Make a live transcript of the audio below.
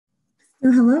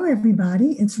So hello,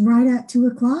 everybody. It's right at 2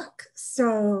 o'clock.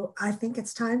 So I think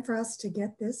it's time for us to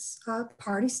get this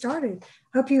party started.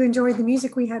 Hope you enjoyed the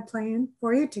music we had playing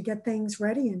for you to get things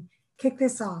ready and kick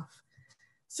this off.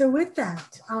 So with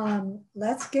that,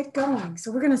 let's get going.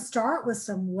 So we're going to start with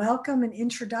some welcome and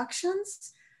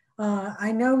introductions.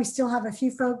 I know we still have a few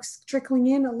folks trickling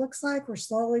in. It looks like we're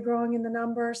slowly growing in the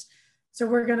numbers. So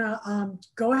we're going to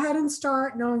go ahead and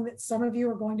start, knowing that some of you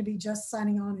are going to be just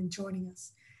signing on and joining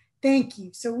us. Thank you.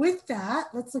 So with that,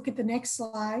 let's look at the next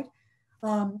slide.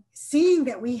 Seeing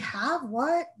that we have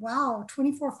wow,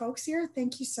 24 folks here.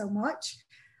 Thank you so much.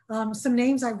 Some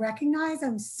names I recognize.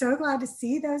 I'm so glad to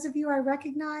see those of you I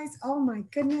recognize. Oh my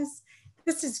goodness,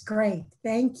 this is great.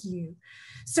 Thank you.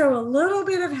 So a little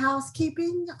bit of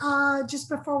housekeeping just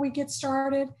before we get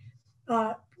started.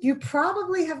 You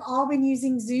probably have all been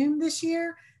using Zoom this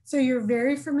year, so you're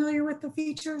very familiar with the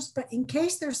features, but in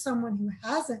case there's someone who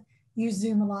hasn't use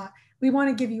Zoom a lot, we want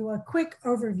to give you a quick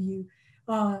overview.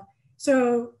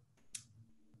 So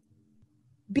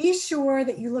be sure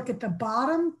that you look at the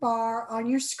bottom bar on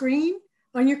your screen,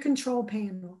 on your control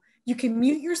panel. You can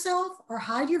mute yourself or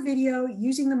hide your video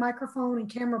using the microphone and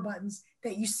camera buttons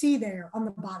that you see there on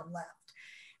the bottom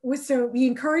left. So we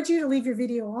encourage you to leave your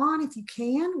video on if you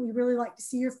can. We really like to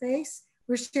see your face.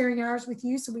 We're sharing ours with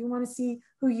you, so we want to see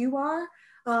who you are.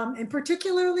 And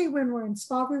particularly when we're in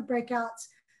small group breakouts,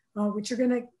 which you're going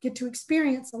to get to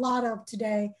experience a lot of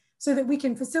today, so that we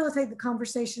can facilitate the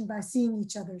conversation by seeing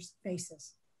each other's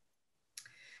faces.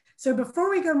 So before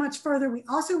we go much further, we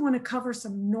also want to cover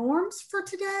some norms for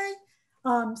today.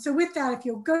 So with that, if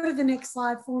you'll go to the next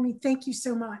slide for me, thank you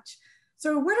so much.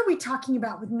 So what are we talking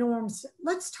about with norms?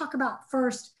 Let's talk about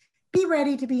first, be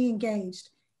ready to be engaged.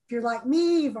 If you're like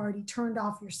me, you've already turned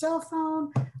off your cell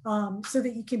phone so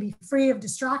that you can be free of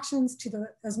distractions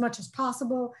as much as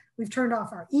possible. We've turned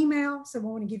off our email, so we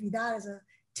want to give you that as a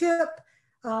tip.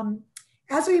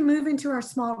 As we move into our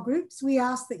small groups, we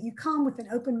ask that you come with an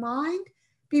open mind,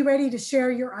 be ready to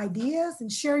share your ideas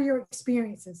and share your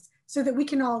experiences so that we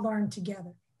can all learn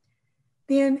together.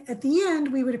 Then at the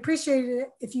end, we would appreciate it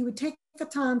if you would take the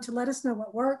time to let us know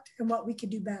what worked and what we could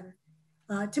do better.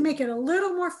 To make it a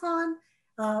little more fun,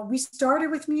 we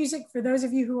started with music for those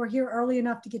of you who are here early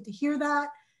enough to get to hear that.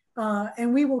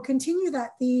 And we will continue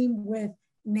that theme with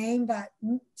name that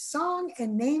song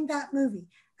and name that movie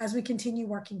as we continue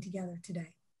working together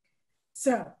today.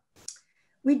 So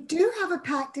we do have a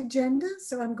packed agenda,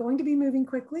 so I'm going to be moving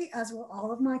quickly, as will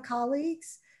all of my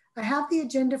colleagues. I have the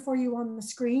agenda for you on the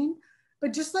screen,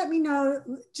 but just let me know,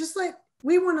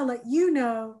 we want to let you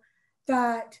know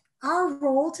that our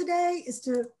role today is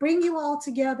to bring you all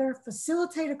together,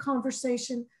 facilitate a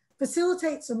conversation,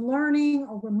 facilitate some learning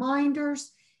or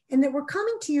reminders, and that we're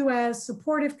coming to you as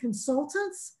supportive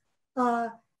consultants,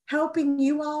 helping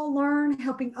you all learn,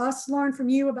 helping us learn from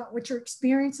you about what your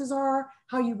experiences are,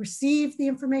 how you receive the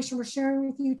information we're sharing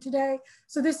with you today.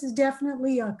 So this is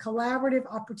definitely a collaborative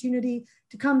opportunity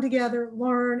to come together,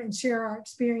 learn, and share our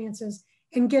experiences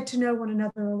and get to know one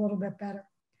another a little bit better.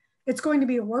 It's going to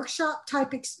be a workshop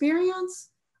type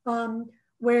experience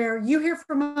where you hear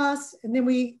from us and then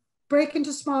we break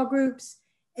into small groups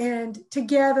and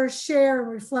together share and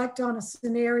reflect on a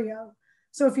scenario.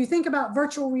 So if you think about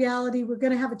virtual reality, we're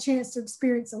going to have a chance to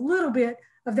experience a little bit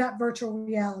of that virtual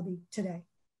reality today.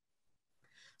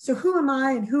 So who am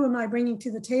I and who am I bringing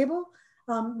to the table?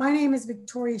 My name is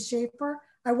Victoria Schaefer.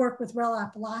 I work with REL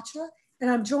Appalachia, and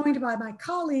I'm joined by my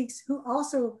colleagues who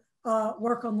also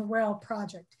work on the REL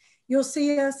project. You'll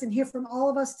see us and hear from all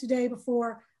of us today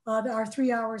before our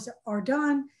 3 hours are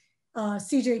done.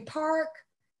 CJ Park,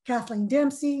 Kathleen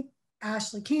Dempsey,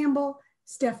 Ashley Campbell,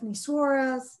 Stephanie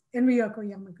Suarez, and Ryoko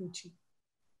Yamaguchi.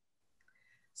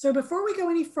 So before we go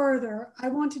any further, I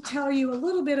want to tell you a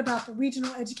little bit about the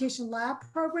Regional Education Lab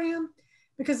program,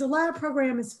 because the lab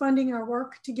program is funding our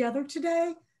work together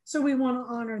today, so we want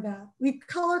to honor that. We've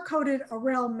color-coded a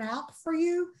REL map for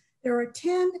you. There are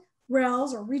 10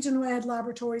 RELs, or regional ed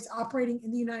laboratories, operating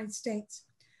in the United States.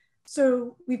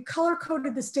 So we've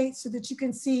color-coded the states so that you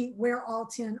can see where all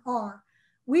 10 are.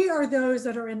 We are those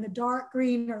that are in the dark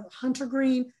green or the hunter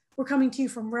green. We're coming to you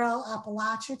from REL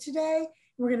Appalachia today.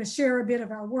 We're going to share a bit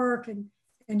of our work,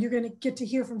 and you're going to get to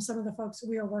hear from some of the folks that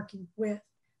we are working with.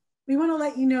 We want to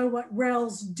let you know what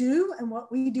RELs do and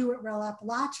what we do at REL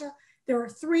Appalachia. There are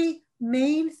 3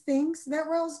 main things that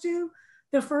RELs do.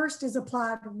 The first is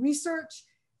applied research.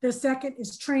 The second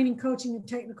is training, coaching, and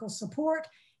technical support.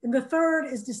 And the third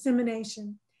is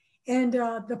dissemination. And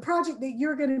the project that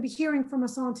you're going to be hearing from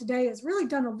us on today has really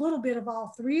done a little bit of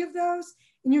all 3 of those,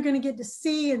 and you're going to get to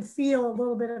see and feel a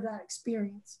little bit of that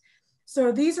experience.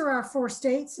 So these are our 4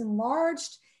 states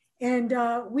enlarged, And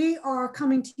we are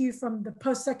coming to you from the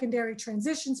Post-Secondary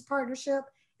Transitions Partnership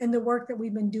and the work that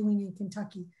we've been doing in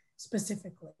Kentucky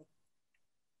specifically.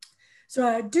 So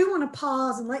I do want to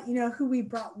pause and let you know who we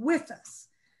brought with us.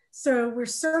 So we're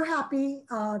so happy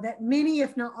that many,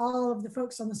 if not all of the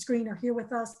folks on the screen are here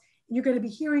with us. You're going to be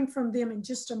hearing from them in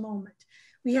just a moment.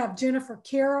 We have Jennifer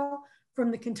Carroll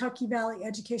from the Kentucky Valley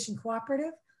Education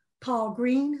Cooperative, Paul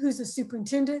Green, who's a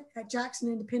superintendent at Jackson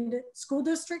Independent School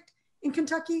District in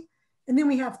Kentucky. And then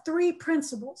we have three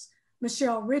principals,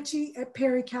 Michelle Ritchie at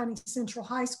Perry County Central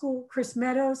High School, Chris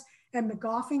Meadows at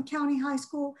McGoffin County High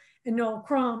School, and Noel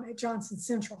Crum at Johnson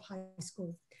Central High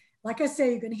School. Like I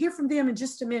say, you're going to hear from them in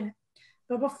just a minute.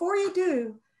 But before you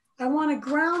do, I want to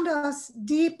ground us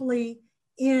deeply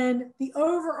in the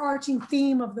overarching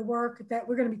theme of the work that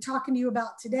we're going to be talking to you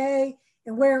about today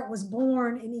and where it was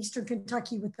born in Eastern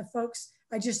Kentucky with the folks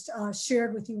I just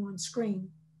shared with you on screen.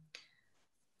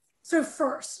 So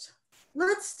first,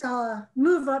 let's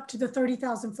move up to the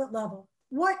 30,000 foot level.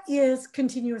 What is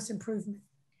continuous improvement?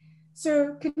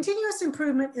 So continuous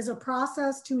improvement is a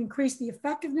process to increase the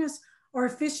effectiveness or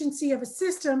efficiency of a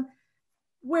system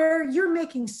where you're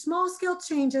making small scale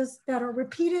changes that are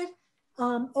repeated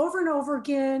over and over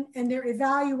again, and they're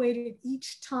evaluated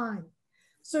each time.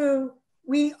 So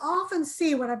we often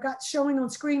see what I've got showing on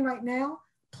screen right now: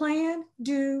 plan,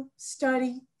 do,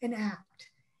 study, and act.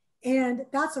 And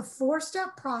that's a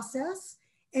 4-step process.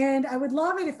 And I would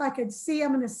love it if I could see,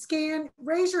 I'm going to scan,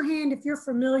 raise your hand if you're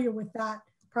familiar with that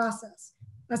process.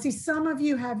 I see some of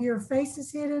you have your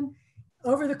faces hidden.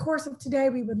 Over the course of today,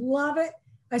 we would love it.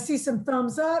 I see some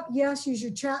thumbs up. Yes, use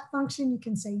your chat function. You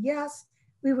can say yes.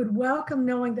 We would welcome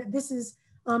knowing that this is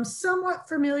somewhat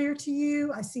familiar to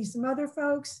you. I see some other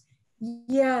folks.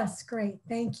 Yes, great,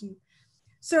 thank you.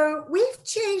 So we've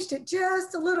changed it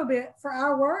just a little bit for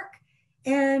our work,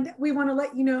 and we want to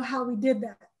let you know how we did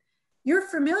that. You're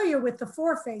familiar with the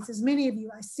 4 phases, many of you,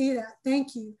 I see that,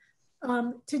 thank you.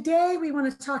 Today, we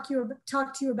want to talk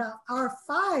to you about our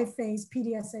 5-phase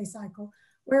PDSA cycle,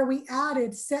 where we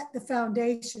added set the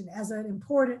foundation as an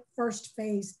important first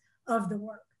phase of the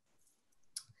work.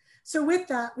 So with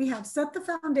that, we have set the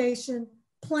foundation,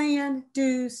 plan,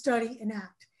 do, study, and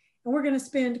act. And we're going to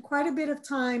spend quite a bit of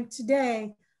time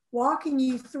today walking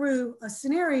you through a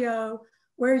scenario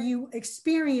where you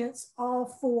experience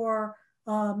all 4,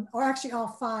 or actually all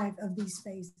 5 of these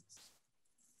phases.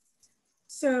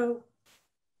 So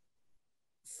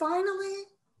finally,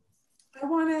 I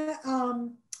want to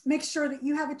make sure that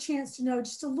you have a chance to know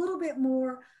just a little bit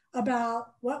more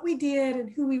about what we did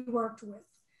and who we worked with.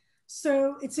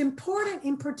 So it's important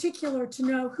in particular to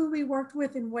know who we worked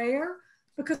with and where,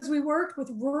 because we worked with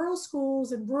rural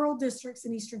schools and rural districts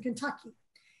in Eastern Kentucky.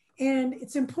 And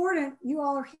it's important, you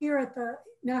all are here at the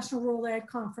National Rural Ed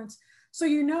Conference, so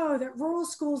you know that rural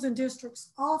schools and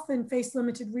districts often face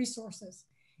limited resources.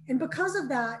 And because of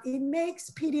that, it makes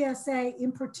PDSA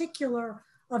in particular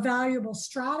a valuable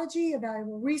strategy, a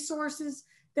valuable resources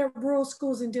that rural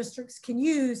schools and districts can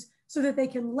use so that they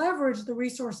can leverage the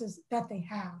resources that they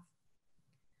have.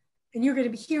 And you're going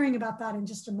to be hearing about that in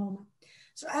just a moment.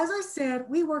 So as I said,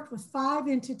 we worked with 5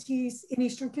 entities in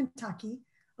Eastern Kentucky.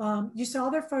 You saw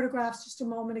their photographs just a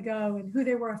moment ago and who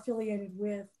they were affiliated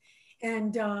with.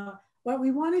 And what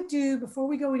we want to do before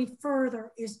we go any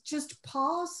further is just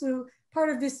pause. So part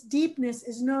of this deepness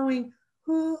is knowing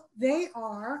who they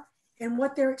are and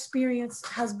what their experience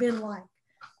has been like.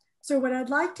 So what I'd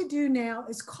like to do now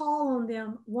is call on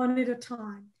them one at a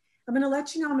time. I'm going to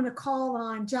let you know I'm going to call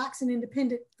on Jackson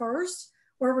Independent first,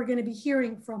 where we're going to be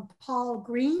hearing from Paul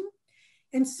Green.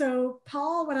 And so,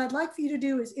 Paul, what I'd like for you to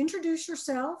do is introduce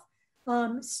yourself,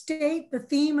 state the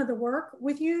theme of the work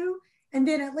with you, and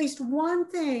then at least one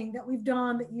thing that we've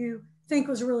done that you think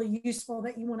was really useful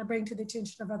that you want to bring to the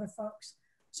attention of other folks.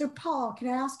 So, Paul, can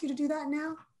I ask you to do that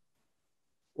now?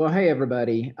 Well, hey,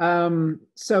 everybody. Jackson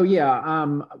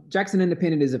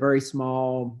Independent is a very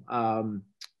small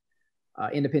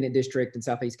independent district in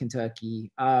Southeast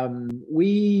Kentucky.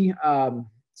 We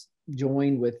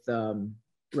joined with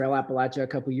REL Appalachia a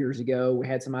couple years ago. We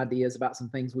had some ideas about some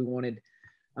things we wanted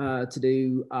to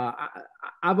do.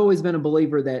 I've always been a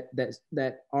believer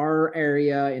that our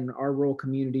area and our rural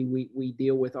community, we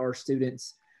deal with our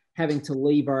students having to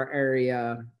leave our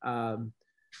area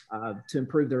to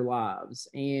improve their lives.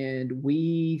 And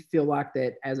we feel like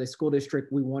that as a school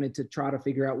district, we wanted to try to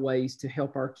figure out ways to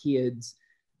help our kids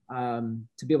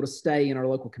to be able to stay in our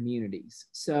local communities.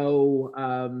 So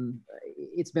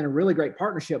it's been a really great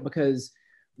partnership because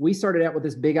we started out with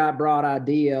this big broad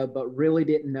idea, but really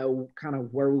didn't know kind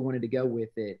of where we wanted to go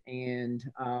with it. And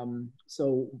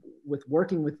so with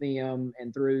working with them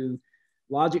and through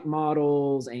logic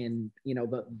models and, you know,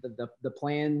 the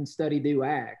plan, study, do,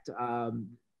 act.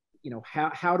 You know,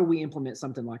 how do we implement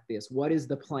something like this? What is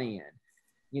the plan?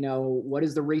 You know, what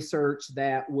is the research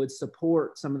that would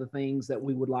support some of the things that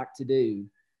we would like to do?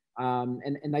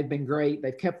 And they've been great.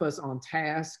 They've kept us on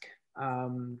task.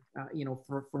 You know,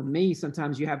 for me,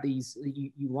 sometimes you have these,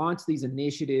 you launch these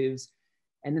initiatives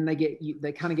and then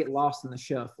they kind of get lost in the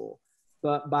shuffle.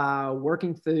 But by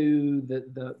working through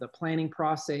the planning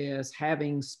process,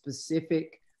 having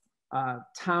specific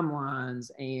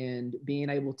timelines and being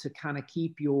able to kind of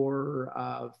keep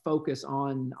your focus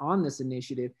on this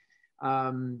initiative,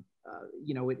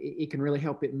 you know, it can really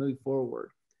help it move forward.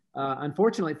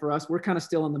 Unfortunately for us, we're kind of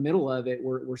still in the middle of it.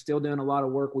 We're still doing a lot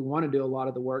of work. We want to do a lot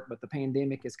of the work, but the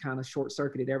pandemic has kind of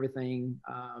short-circuited everything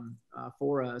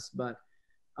for us. But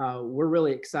we're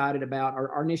really excited about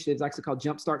our initiative. It's actually called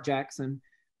Jumpstart Jackson,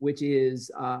 which is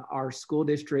our school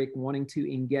district wanting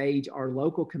to engage our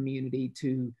local community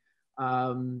to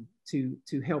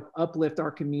help uplift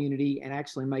our community and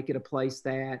actually make it a place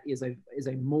that is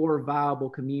a more viable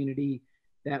community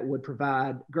that would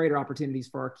provide greater opportunities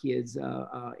for our kids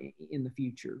in the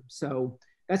future. So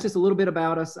that's just a little bit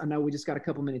about us. I know we just got a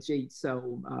couple minutes each,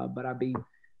 so but I'd be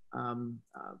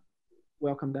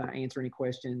welcome to answer any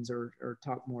questions or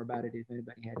talk more about it if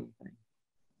anybody had anything.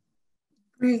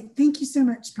 Great, thank you so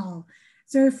much, Paul.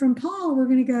 So from Paul, we're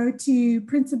going to go to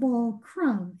Principal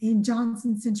Crum in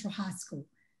Johnson Central High School.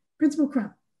 Principal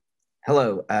Crum.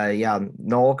 Hello, yeah, I'm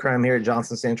Noel Crum here at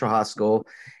Johnson Central High School.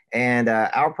 And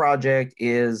our project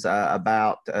is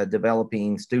about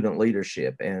developing student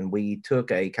leadership. And we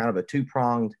took a kind of a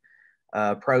two-pronged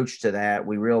approach to that.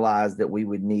 We realized that we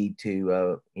would need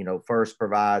to, you know, first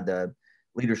provide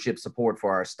leadership support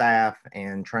for our staff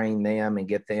and train them and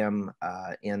get them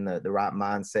in the right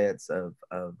mindsets of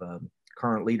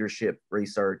current leadership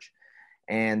research.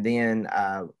 And then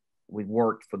we've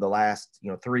worked for the last,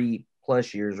 you know, 3+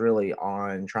 years really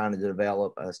on trying to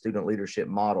develop a student leadership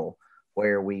model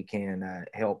where we can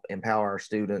help empower our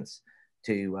students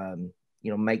to,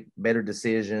 you know, make better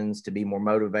decisions, to be more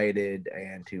motivated,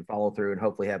 and to follow through and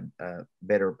hopefully have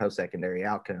better post-secondary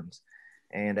outcomes.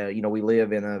 And, you know, we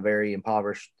live in a very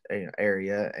impoverished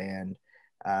area, and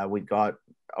we've got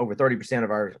over 30%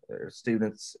 of our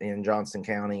students in Johnson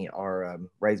County are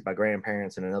raised by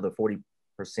grandparents, and another 40%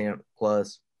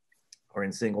 plus are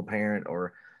in single parent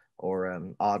or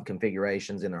odd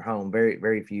configurations in their home. Very,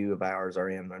 very few of ours are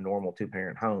in a normal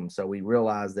 2-parent home. So we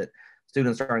realize that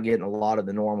students aren't getting a lot of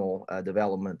the normal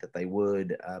development that they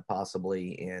would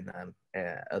possibly in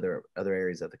other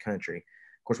areas of the country.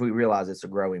 Of course, we realize it's a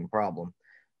growing problem.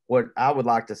 What I would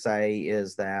like to say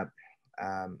is that,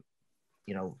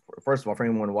 you know, first of all, for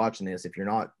anyone watching this, if you're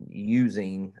not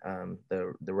using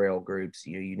the REL groups,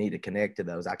 you need to connect to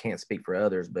those. I can't speak for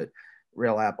others, but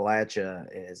REL Appalachia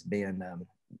has been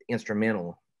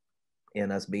instrumental in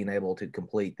us being able to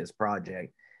complete this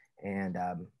project. And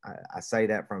I say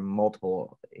that from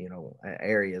multiple, you know,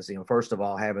 areas. You know, first of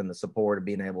all, having the support of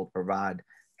being able to provide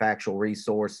factual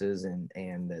resources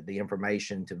and the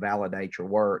information to validate your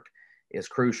work is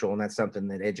crucial. And that's something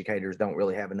that educators don't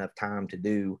really have enough time to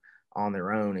do on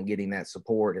their own, and getting that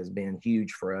support has been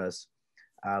huge for us.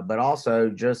 But also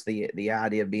just the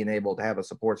idea of being able to have a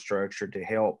support structure to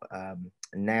help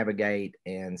navigate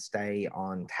and stay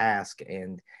on task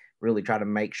and really try to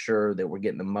make sure that we're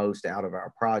getting the most out of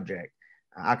our project.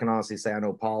 I can honestly say, I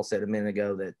know Paul said a minute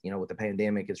ago that, you know, with the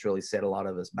pandemic, it's really set a lot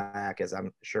of us back, as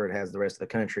I'm sure it has the rest of the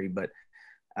country. But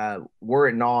were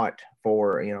it not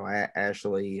for, you know,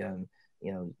 Ashley and,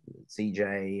 you know,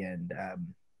 CJ and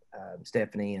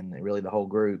Stephanie and really the whole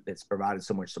group that's provided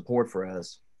so much support for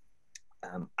us,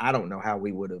 I don't know how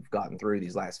we would have gotten through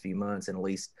these last few months and at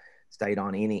least stayed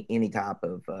on any type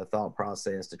of thought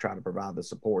process to try to provide the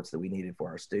supports that we needed for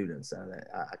our students.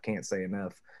 I can't say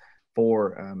enough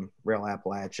for REL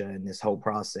Appalachia and this whole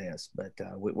process, but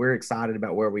we're excited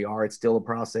about where we are. It's still a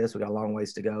process. We got a long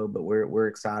ways to go, but we're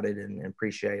excited and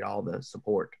appreciate all the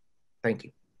support. Thank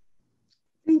you.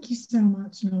 Thank you so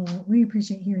much, Noel. We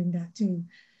appreciate hearing that too.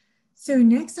 So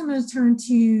next I'm going to turn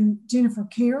to Jennifer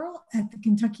Carroll at the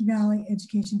Kentucky Valley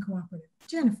Education Cooperative.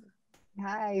 Jennifer.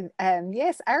 Hi.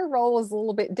 Yes, our role is a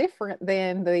little bit different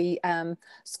than the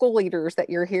school leaders that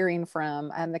you're hearing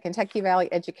from. The Kentucky Valley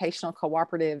Educational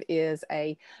Cooperative is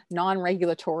a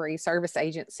non-regulatory service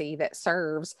agency that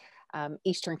serves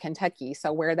Eastern Kentucky.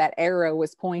 So where that arrow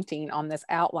is pointing on this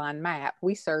outline map,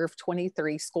 we serve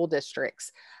 23 school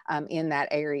districts in that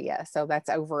area. So that's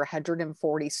over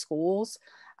 140 schools.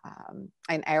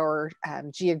 And our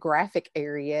geographic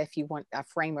area, if you want a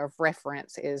frame of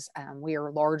reference, is we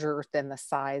are larger than the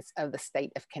size of the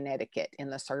state of Connecticut in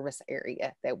the service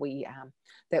area that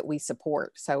we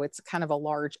support. So it's kind of a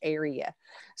large area.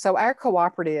 So our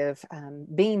cooperative,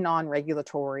 being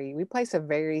non-regulatory, we place a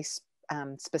very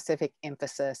specific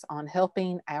emphasis on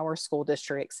helping our school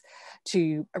districts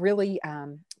to really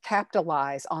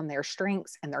capitalize on their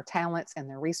strengths and their talents and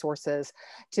their resources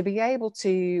to be able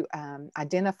to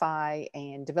identify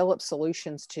and develop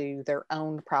solutions to their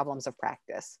own problems of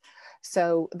practice.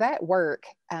 So that work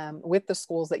with the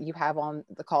schools that you have on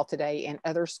the call today and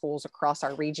other schools across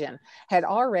our region had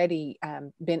already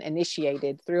been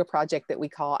initiated through a project that we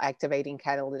call Activating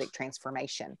Catalytic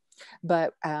Transformation.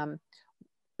 But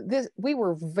we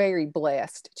were very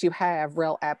blessed to have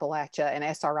REL Appalachia and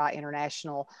SRI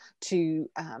International to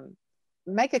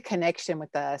make a connection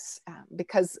with us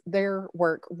because their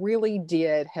work really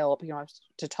did help,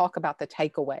 to talk about the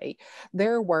takeaway.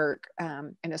 Their work,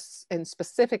 and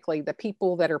specifically the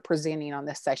people that are presenting on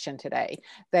this session today,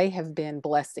 they have been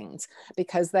blessings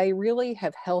because they really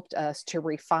have helped us to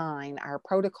refine our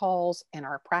protocols and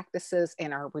our practices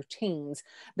and our routines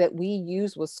that we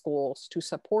use with schools to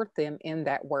support them in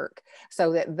that work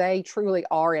so that they truly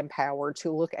are empowered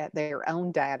to look at their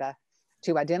own data,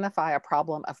 to identify a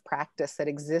problem of practice that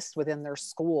exists within their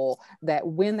school, that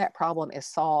when that problem is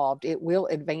solved, it will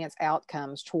advance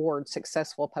outcomes towards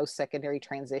successful post-secondary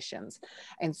transitions.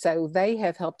 And so they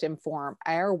have helped inform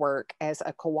our work as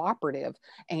a cooperative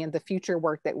and the future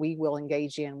work that we will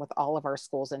engage in with all of our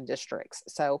schools and districts.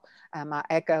 So I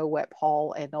echo what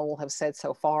Paul and Noel have said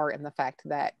so far in the fact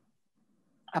that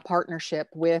a partnership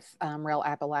with REL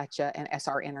Appalachia and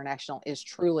SR International is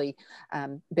truly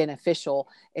beneficial.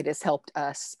 It has helped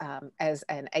us as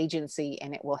an agency,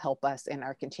 and it will help us in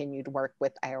our continued work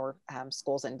with our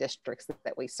schools and districts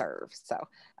that we serve. So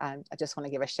I just want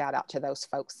to give a shout out to those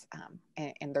folks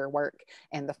and their work,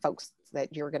 and the folks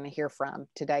that you're going to hear from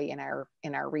today in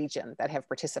our region that have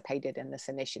participated in this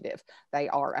initiative. They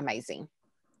are amazing.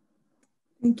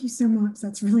 Thank you so much.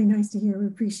 That's really nice to hear. We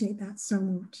appreciate that so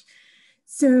much.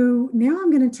 So now I'm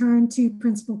going to turn to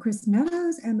Principal Chris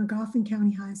Meadows at McGoffin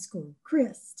County High School.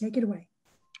 Chris, take it away.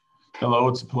 Hello,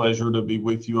 it's a pleasure to be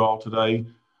with you all today.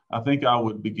 I think I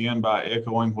would begin by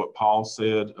echoing what Paul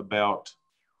said about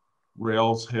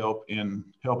REL's help in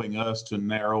helping us to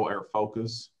narrow our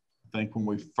focus. I think when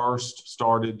we first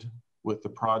started with the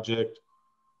project,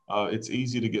 it's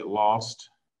easy to get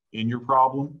lost in your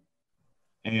problem.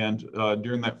 And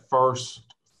during that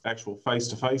first actual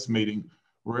face-to-face meeting,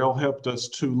 REL helped us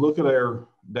to look at our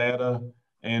data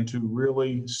and to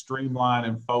really streamline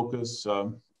and focus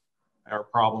our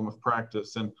problem of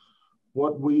practice. And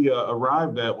what we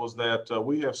arrived at was that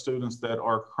we have students that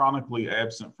are chronically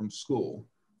absent from school.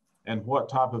 And what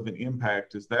type of an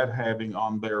impact is that having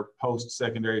on their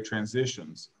post-secondary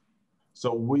transitions?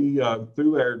 So we,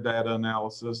 through our data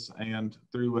analysis and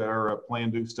through our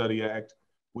Plan, Do, Study Act,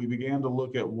 we began to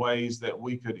look at ways that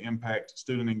we could impact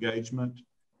student engagement,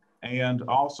 and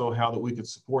also how that we could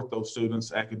support those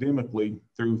students academically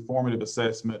through formative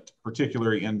assessment,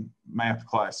 particularly in math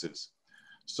classes.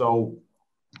 So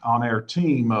on our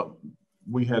team,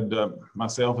 we had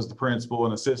myself as the principal,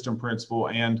 an assistant principal,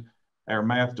 and our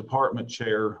math department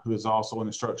chair, who is also an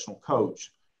instructional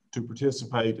coach, to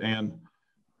participate and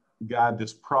guide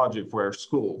this project for our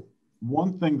school.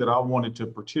 One thing that I wanted to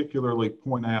particularly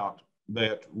point out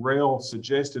that REL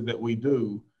suggested that we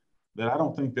do that I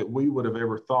don't think that we would have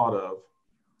ever thought of,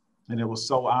 and it was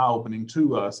so eye-opening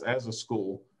to us as a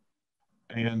school,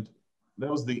 and that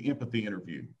was the empathy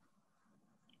interview.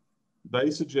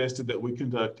 They suggested that we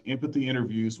conduct empathy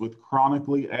interviews with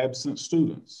chronically absent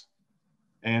students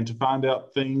and to find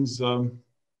out things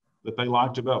that they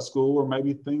liked about school, or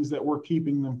maybe things that were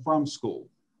keeping them from school.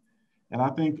 And I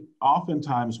think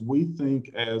oftentimes we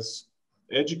think as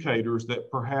educators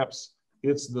that perhaps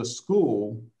it's the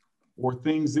school or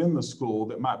things in the school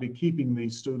that might be keeping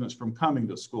these students from coming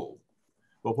to school.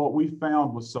 But what we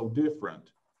found was so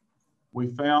different. We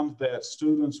found that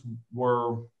students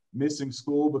were missing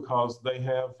school because they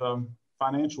have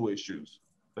financial issues.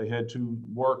 They had to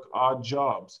work odd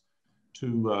jobs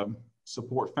to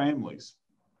support families.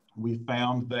 We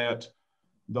found that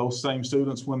those same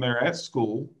students, when they're at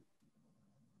school,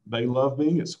 they love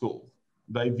being at school.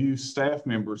 They view staff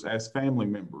members as family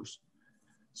members.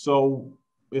 So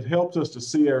it helped us to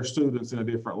see our students in a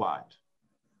different light.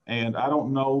 And I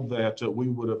don't know that we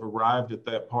would have arrived at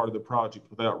that part of the project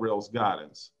without REL's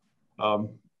guidance.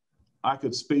 I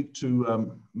could speak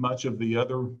to much of the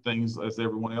other things as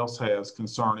everyone else has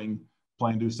concerning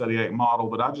Plan, Do, Study, Act model,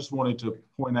 but I just wanted to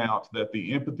point out that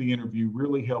the empathy interview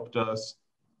really helped us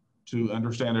to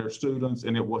understand our students,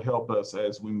 and it will help us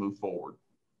as we move forward.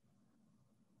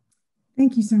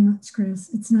 Thank you so much, Chris.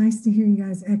 It's nice to hear you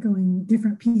guys echoing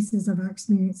different pieces of our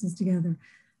experiences together.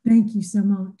 Thank you so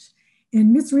much.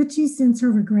 And Miss Ritchie sends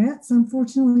her regrets.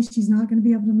 Unfortunately, she's not going to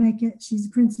be able to make it. She's a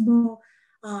principal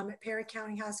at Perry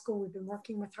County High School. We've been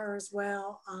working with her as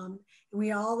well. And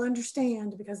we all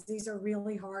understand, because these are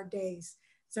really hard days.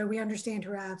 So we understand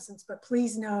her absence, but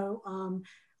please know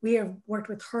we have worked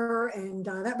with her, and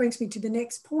that brings me to the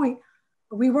next point.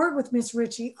 We worked with Miss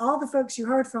Ritchie, all the folks you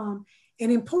heard from,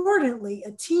 and importantly,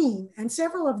 a team, and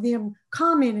several of them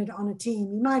commented on a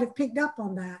team. You might have picked up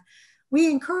on that. We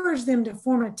encouraged them to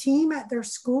form a team at their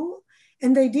school,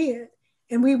 and they did.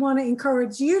 And we want to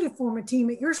encourage you to form a team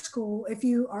at your school if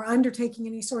you are undertaking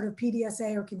any sort of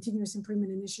PDSA or continuous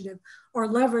improvement initiative, or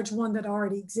leverage one that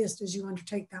already exists as you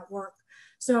undertake that work.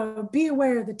 So be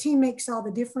aware the team makes all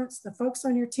the difference. The folks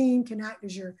on your team can act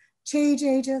as your change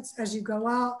agents as you go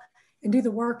out and do the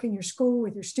work in your school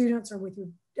with your students or with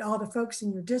all the folks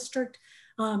in your district.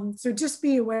 So just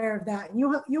be aware of that. And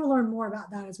you'll learn more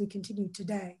about that as we continue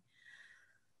today.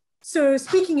 So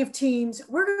speaking of teams,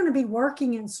 we're going to be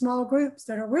working in small groups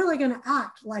that are really going to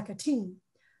act like a team.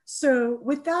 So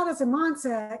with that as a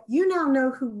mindset, you now know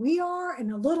who we are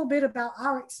and a little bit about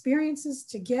our experiences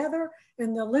together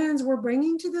and the lens we're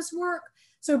bringing to this work.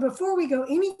 So before we go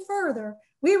any further,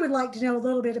 we would like to know a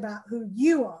little bit about who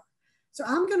you are. So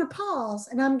I'm going to pause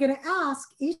and I'm going to ask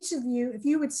each of you if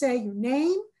you would say your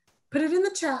name, put it in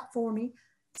the chat for me,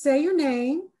 say your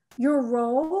name, your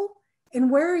role, and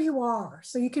where you are.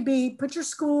 So you could put your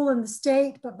school in the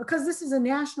state, but because this is a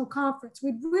national conference,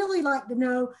 we'd really like to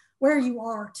know where you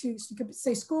are too. So you could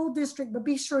say school district, but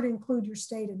be sure to include your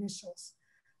state initials.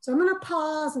 So I'm gonna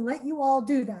pause and let you all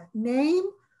do that. Name,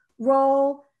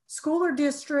 role, school or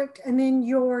district, and then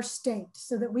your state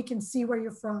so that we can see where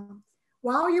you're from.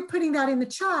 While you're putting that in the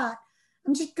chat,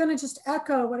 I'm just gonna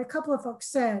echo what a couple of folks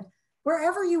said.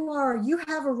 Wherever you are, you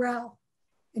have a REL,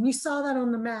 and you saw that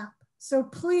on the map. So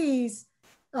please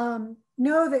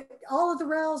know that all of the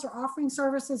RELs are offering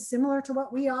services similar to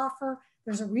what we offer.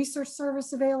 There's a research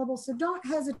service available. So don't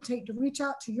hesitate to reach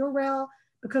out to your REL,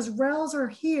 because RELs are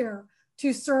here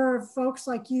to serve folks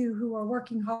like you who are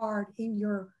working hard in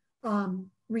your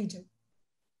region.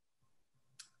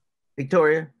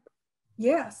 Victoria?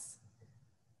 Yes.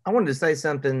 I wanted to say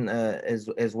something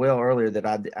as well earlier that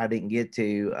I didn't get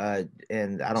to,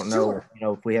 and I don't know,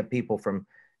 if we have people from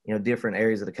different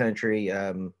areas of the country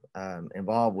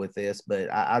involved with this, but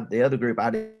the other group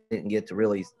I didn't get to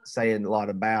really say a lot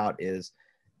about is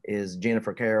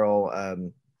Jennifer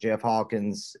Carroll, Jeff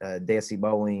Hawkins, Desi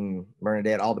Bowling,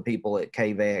 Bernadette, all the people at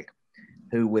KVEC,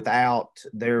 who without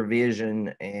their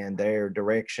vision and their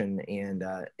direction in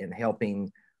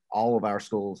helping all of our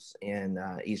schools in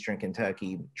Eastern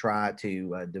Kentucky try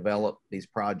to develop these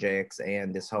projects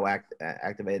and this whole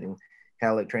activating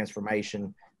catalytic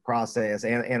transformation process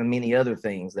and many other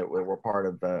things that were part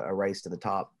of a Race to the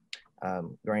Top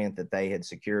grant that they had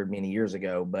secured many years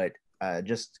ago. But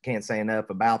just can't say enough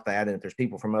about that. And if there's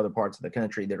people from other parts of the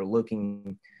country that are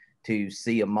looking to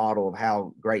see a model of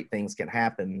how great things can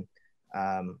happen,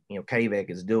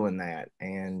 KVEC is doing that.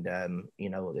 And,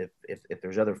 if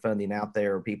there's other funding out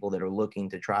there, or people that are looking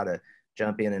to try to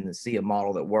jump in and see a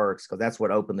model that works, because that's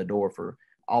what opened the door for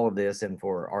all of this and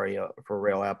for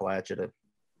REL Appalachia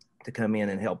to come in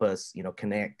and help us,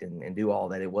 connect and do all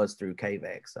that. It was through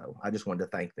KVEC. So I just wanted to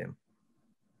thank them.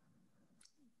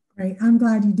 Great. I'm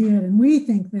glad you did. And we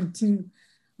thank them too,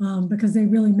 because they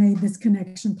really made this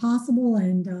connection possible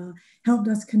and helped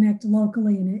us connect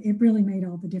locally. And it really made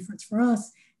all the difference for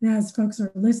us. And as folks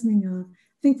are listening, I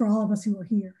think for all of us who are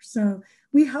here. So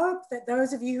we hope that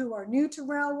those of you who are new to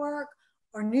REL work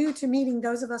or new to meeting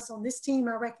those of us on this team,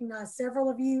 I recognize several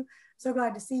of you. So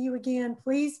glad to see you again.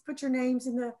 Please put your names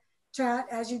in the chat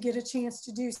as you get a chance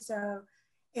to do so.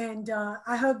 And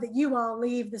I hope that you all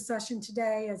leave the session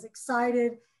today as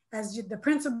excited as the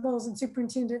principals and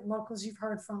superintendent and locals you've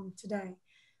heard from today.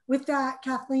 With that,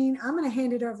 Kathleen, I'm going to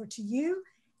hand it over to you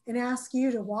and ask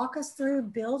you to walk us through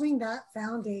building that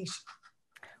foundation.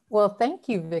 Well, thank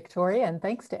you, Victoria, and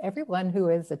thanks to everyone who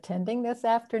is attending this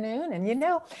afternoon. And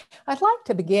I'd like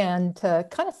to begin to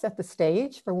kind of set the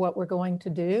stage for what we're going to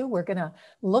do. We're going to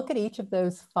look at each of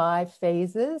those 5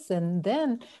 phases, and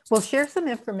then we'll share some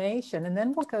information, and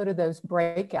then we'll go to those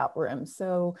breakout rooms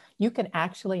so you can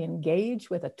actually engage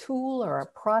with a tool or a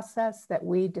process that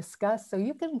we discuss, so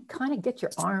you can kind of get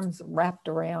your arms wrapped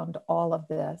around all of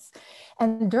this.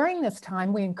 And during this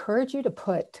time, we encourage you to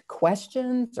put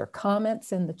questions or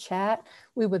comments in the chat.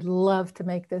 We would love to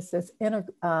make this as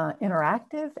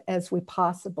interactive as we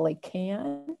possibly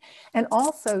can, and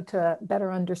also to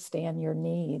better understand your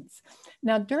needs.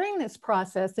 Now, during this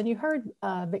process, and you heard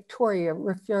Victoria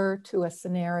refer to a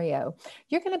scenario,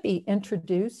 you're going to be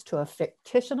introduced to a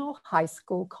fictional high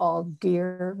school called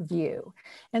Deer View.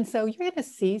 And so you're going to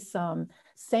see some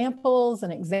samples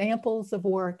and examples of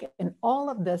work, and all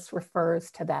of this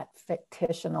refers to that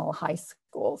fictional high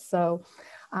school. So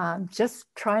just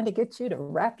trying to get you to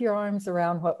wrap your arms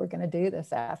around what we're going to do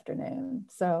this afternoon.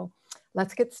 So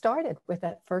let's get started with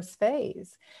that first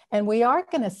phase. And we are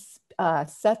going to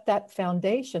set that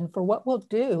foundation for what we'll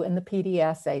do in the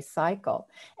PDSA cycle.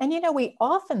 And you know, we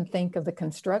often think of the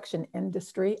construction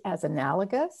industry as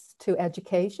analogous to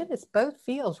education, as both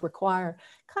fields require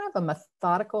kind of a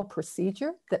methodical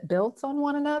procedure that builds on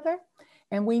one another.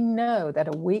 And we know that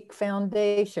a weak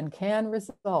foundation can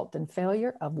result in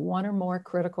failure of one or more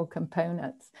critical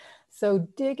components. So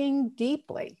digging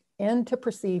deeply into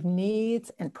perceived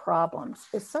needs and problems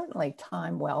is certainly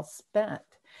time well spent.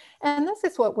 And this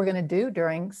is what we're going to do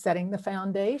during setting the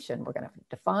foundation. We're going to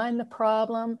define the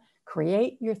problem,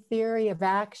 create your theory of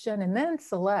action, and then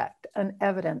select an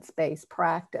evidence-based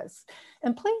practice.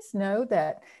 And please know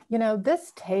that, you know,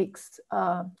 this takes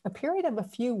a period of a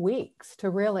few weeks to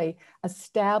really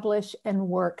establish and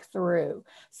work through.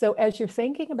 So as you're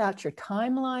thinking about your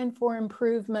timeline for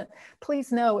improvement,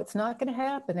 please know it's not going to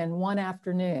happen in one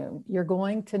afternoon. You're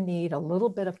going to need a little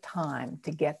bit of time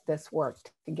to get this work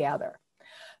together.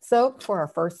 So for our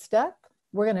first step,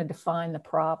 we're going to define the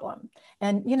problem.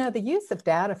 And, you know, the use of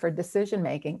data for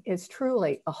decision-making is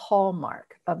truly a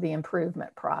hallmark of the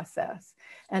improvement process.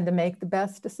 And to make the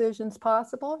best decisions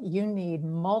possible, you need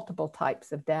multiple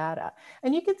types of data.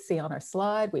 And you can see on our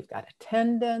slide, we've got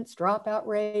attendance, dropout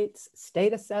rates,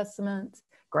 state assessments,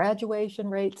 graduation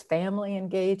rates, family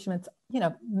engagements, you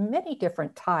know, many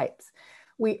different types.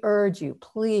 We urge you,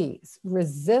 please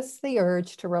resist the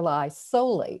urge to rely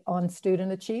solely on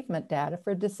student achievement data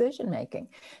for decision-making.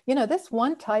 You know, this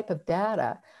one type of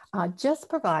data just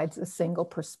provides a single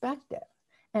perspective.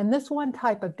 And this one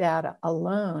type of data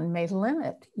alone may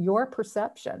limit your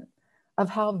perception of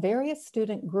how various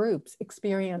student groups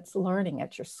experience learning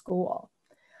at your school.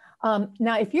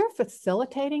 Now, if you're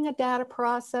facilitating a data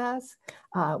process,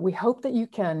 we hope that you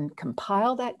can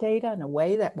compile that data in a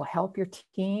way that will help your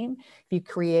team.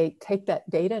 If you take that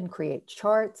data and create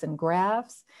charts and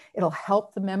graphs, it'll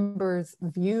help the members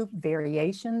view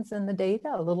variations in the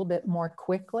data a little bit more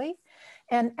quickly.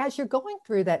 And as you're going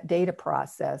through that data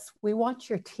process, we want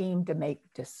your team to make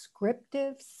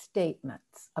descriptive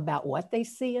statements about what they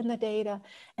see in the data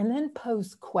and then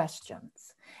pose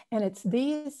questions. And it's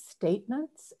these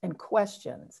statements and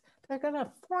questions that are going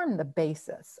to form the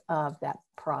basis of that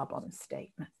problem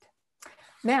statement.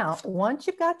 Now, once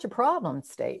you've got your problem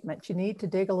statement, you need to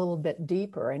dig a little bit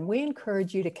deeper, and we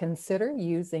encourage you to consider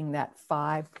using that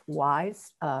 5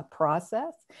 whys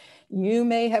process. You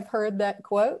may have heard that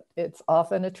quote. It's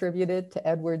often attributed to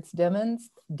Edward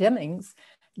Demings,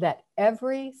 that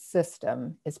every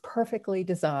system is perfectly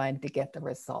designed to get the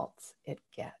results it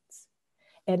gets.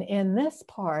 And in this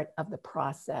part of the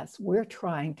process, we're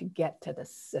trying to get to the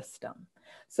system.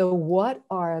 So what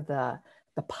are the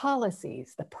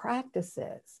policies, the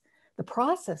practices, the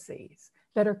processes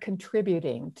that are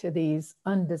contributing to these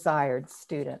undesired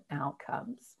student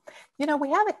outcomes? You know, we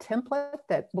have a template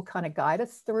that will kind of guide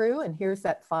us through, and here's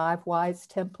that 5 whys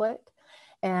template.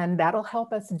 And that'll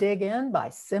help us dig in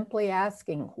by simply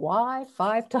asking why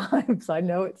 5 times. I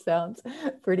know it sounds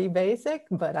pretty basic,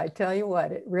 but I tell you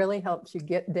what, it really helps you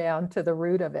get down to the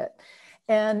root of it.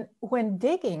 And when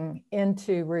digging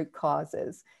into root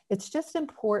causes, it's just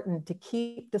important to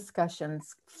keep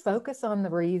discussions focus on the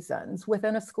reasons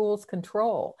within a school's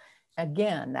control.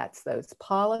 Again, that's those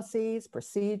policies,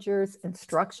 procedures,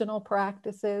 instructional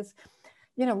practices,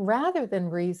 you know, rather than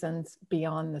reasons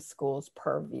beyond the school's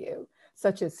purview,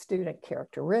 such as student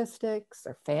characteristics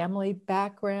or family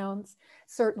backgrounds.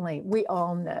 Certainly, we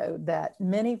all know that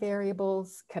many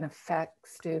variables can affect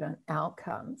student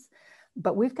outcomes,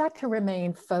 but we've got to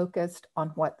remain focused on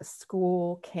what the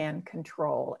school can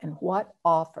control and what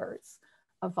offers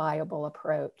a viable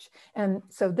approach. And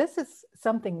so this is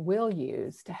something we'll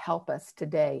use to help us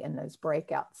today in those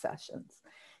breakout sessions.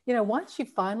 You know, once you've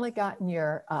finally gotten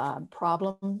your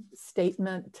problem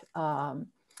statement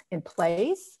in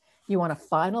place, you want to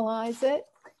finalize it.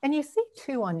 And you see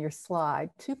 2 on your slide,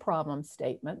 2 problem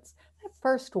statements. The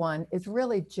first one is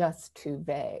really just too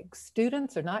vague.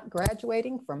 Students are not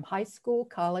graduating from high school,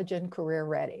 college, and career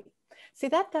ready. See,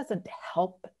 that doesn't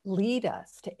help lead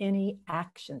us to any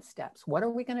action steps. What are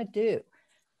we going to do?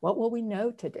 What will we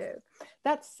know to do?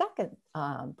 That second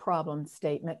problem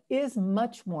statement is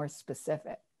much more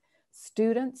specific.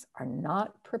 Students are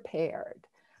not prepared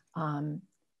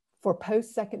for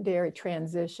post-secondary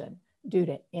transition due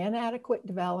to inadequate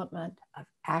development of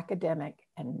academic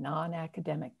and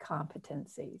non-academic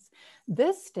competencies.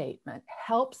 This statement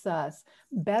helps us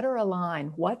better align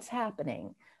what's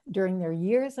happening during their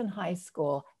years in high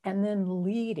school and then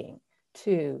leading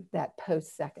to that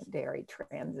post-secondary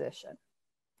transition.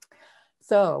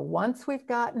 So once we've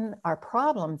gotten our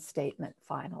problem statement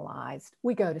finalized,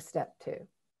 we go to step 2.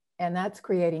 And that's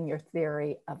creating your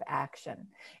theory of action.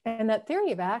 And that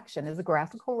theory of action is a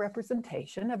graphical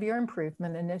representation of your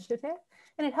improvement initiative,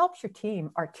 and it helps your team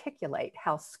articulate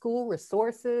how school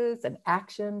resources and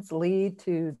actions lead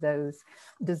to those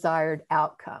desired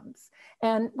outcomes.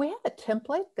 And we have a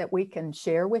template that we can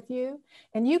share with you,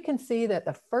 and you can see that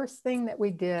the first thing that we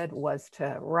did was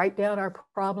to write down our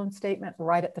problem statement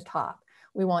right at the top.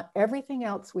 We want everything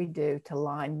else we do to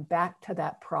line back to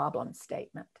that problem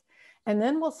statement. And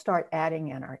then we'll start adding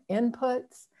in our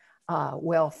inputs.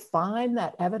 We'll find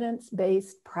that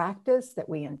evidence-based practice that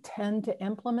we intend to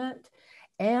implement.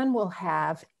 And we'll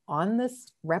have on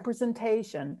this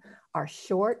representation our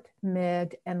short,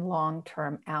 mid, and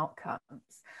long-term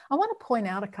outcomes. I want to point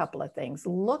out a couple of things.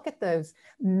 Look at those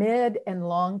mid and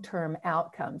long-term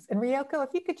outcomes. And Ryoko,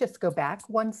 if you could just go back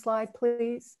one slide,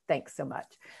 please. Thanks so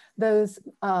much. Those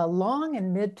long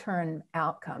and mid-term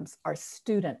outcomes are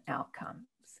student outcomes.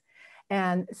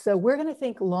 And so we're going to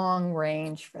think long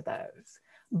range for those.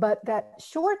 But that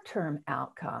short-term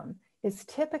outcome is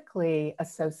typically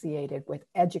associated with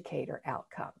educator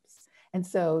outcomes. And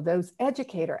so those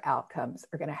educator outcomes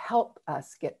are going to help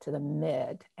us get to the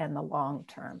mid and the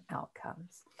long-term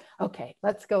outcomes. Okay,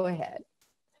 let's go ahead.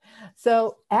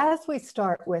 So as we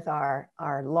start with our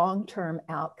long-term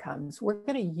outcomes, we're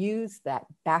going to use that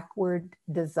backward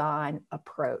design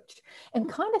approach and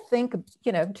kind of think,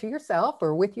 to yourself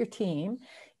or with your team,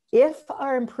 if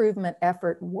our improvement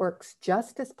effort works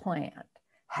just as planned,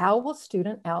 how will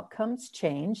student outcomes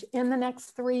change in the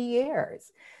next 3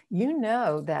 years? You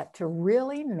know that to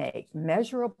really make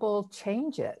measurable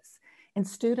changes in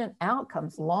student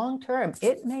outcomes long-term,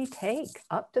 it may take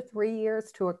up to 3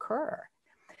 years to occur.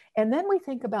 And then we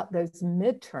think about those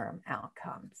midterm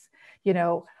outcomes.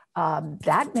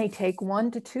 That may take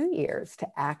 1 to 2 years to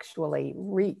actually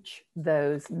reach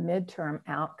those midterm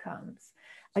outcomes.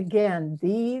 Again,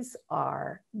 these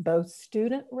are both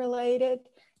student related,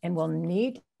 and we'll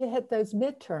need to hit those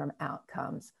midterm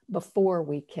outcomes before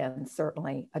we can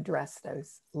certainly address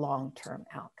those long-term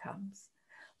outcomes.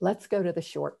 Let's go to the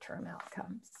short-term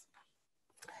outcomes.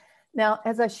 Now,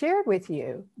 as I shared with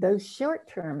you, those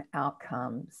short-term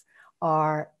outcomes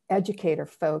are educator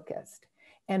focused.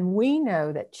 And we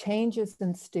know that changes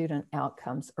in student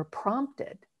outcomes are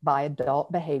prompted by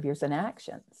adult behaviors and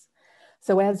actions.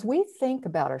 So as we think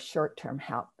about our short-term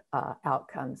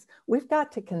outcomes, we've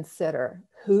got to consider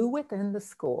who within the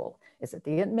school, is it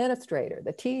the administrator,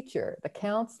 the teacher, the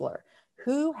counselor,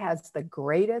 who has the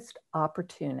greatest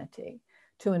opportunity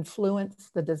to influence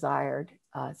the desired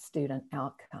student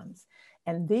outcomes.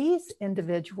 And these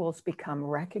individuals become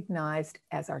recognized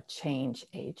as our change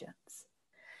agents.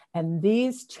 And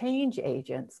these change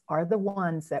agents are the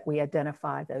ones that we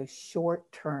identify those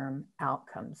short-term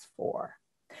outcomes for.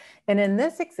 And in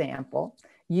this example,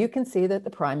 you can see that the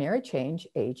primary change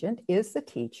agent is the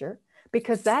teacher,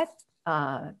 because that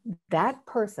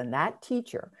person, that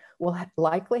teacher, will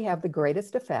likely have the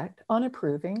greatest effect on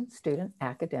improving student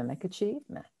academic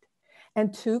achievement.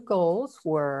 And 2 goals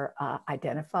were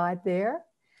identified there.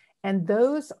 And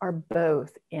those are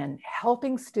both in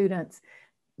helping students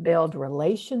build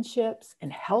relationships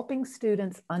and helping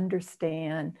students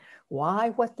understand why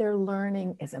what they're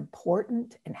learning is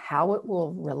important and how it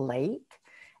will relate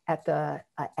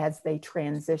as they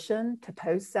transition to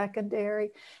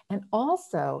post-secondary, and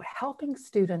also helping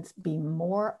students be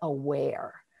more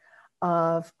aware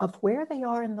of where they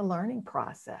are in the learning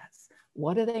process.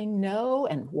 What do they know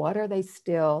and what are they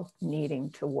still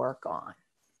needing to work on?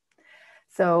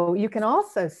 So you can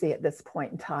also see at this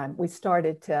point in time, we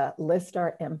started to list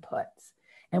our inputs,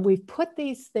 and we've put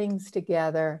these things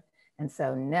together. And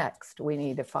so next we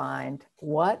need to find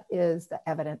what is the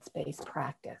evidence-based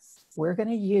practice we're going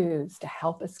to use to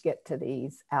help us get to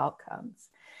these outcomes.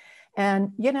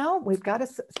 And, we've got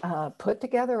to put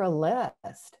together a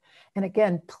list. And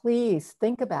again, please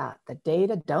think about the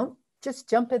data. Don't just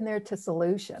jump in there to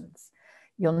solutions.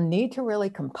 You'll need to really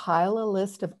compile a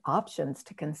list of options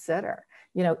to consider.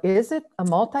 Is it a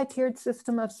multi-tiered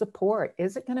system of support?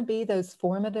 Is it going to be those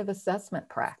formative assessment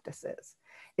practices?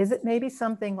 Is it maybe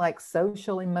something like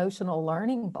social emotional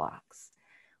learning blocks?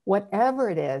 Whatever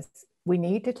it is, we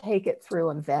need to take it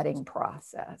through a vetting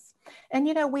process. And,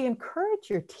 you know, we encourage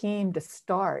your team to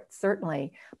start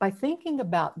certainly by thinking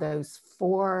about those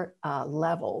 4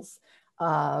 levels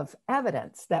of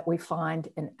evidence that we find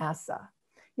in ESSA.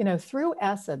 You know, through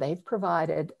ESSA, they've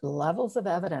provided levels of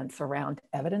evidence around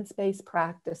evidence-based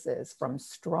practices from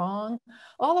strong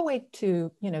all the way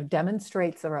to, you know,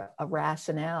 demonstrates a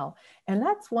rationale. And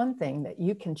that's one thing that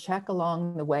you can check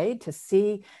along the way to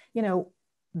see, you know,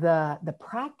 the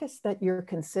practice that you're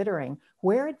considering,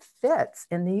 where it fits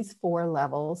in these 4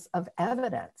 levels of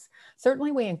evidence.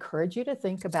 Certainly, we encourage you to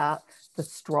think about the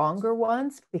stronger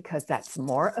ones because that's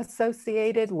more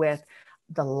associated with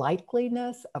the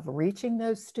likeliness of reaching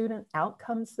those student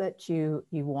outcomes that you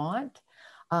want.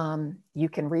 You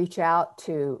can reach out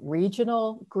to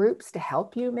regional groups to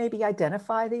help you maybe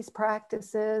identify these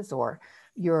practices, or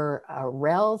your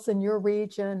RELs in your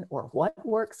region, or What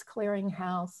Works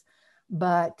Clearinghouse.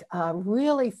 But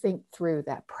really think through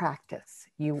that practice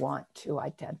you want to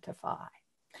identify.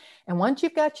 And once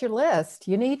you've got your list,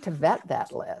 you need to vet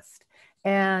that list.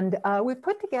 And we've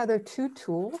put together 2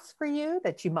 tools for you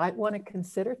that you might want to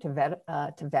consider to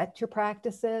vet your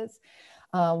practices.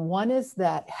 One is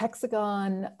that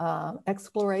hexagon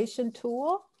exploration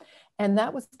tool, and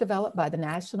that was developed by the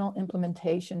National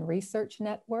Implementation Research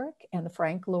Network and the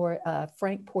Frank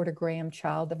Porter Graham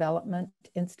Child Development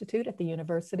Institute at the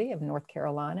University of North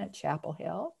Carolina at Chapel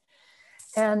Hill.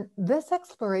 And this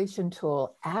exploration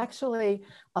tool actually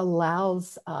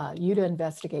allows you to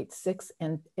investigate 6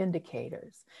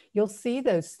 indicators. You'll see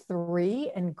those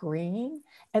 3 in green,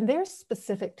 and they're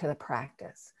specific to the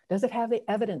practice. Does it have the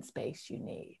evidence base you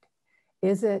need?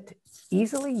 Is it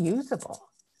easily usable?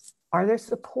 Are there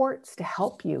supports to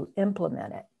help you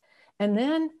implement it? And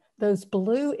then those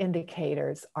blue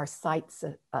indicators are site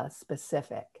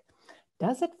specific.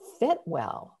 Does it fit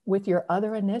well with your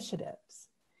other initiatives?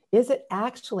 Is it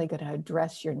actually going to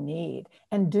address your need?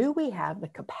 And do we have the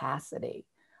capacity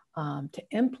to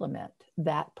implement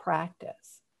that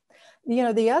practice? You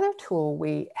know, the other tool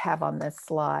we have on this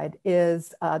slide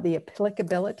is the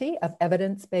applicability of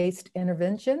evidence-based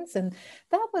interventions. And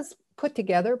that was put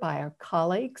together by our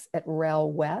colleagues at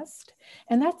REL West.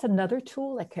 And that's another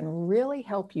tool that can really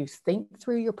help you think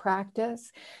through your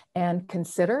practice and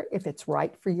consider if it's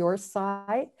right for your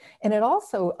site. And it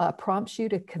also prompts you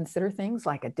to consider things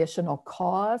like additional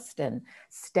cost and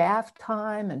staff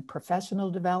time and professional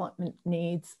development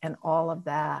needs and all of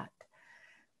that.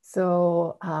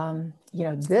 So, you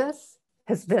know, this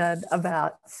has been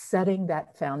about setting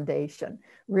that foundation,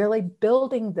 really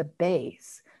building the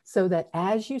base so that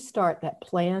as you start that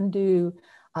plan, do,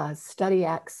 study,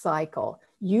 act cycle,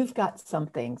 you've got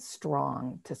something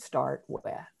strong to start with.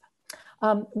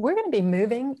 We're going to be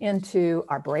moving into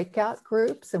our breakout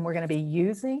groups, and we're going to be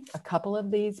using a couple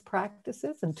of these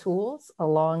practices and tools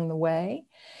along the way.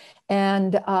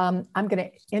 And I'm going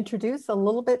to introduce a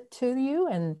little bit to you,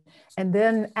 and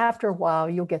then after a while,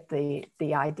 you'll get the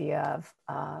idea of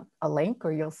a link,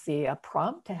 or you'll see a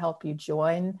prompt to help you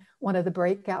join one of the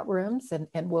breakout rooms,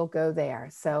 and we'll go there.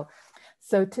 So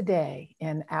today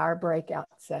in our breakout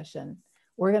session,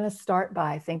 we're going to start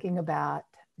by thinking about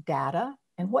data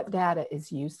and what data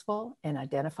is useful in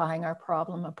identifying our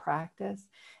problem of practice.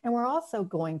 And we're also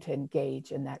going to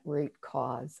engage in that root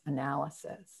cause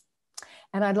analysis.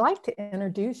 And I'd like to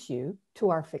introduce you to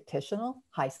our fictional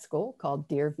high school called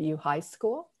Deerview High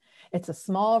School. It's a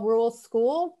small rural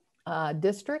school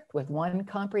district with 1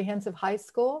 comprehensive high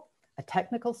school, a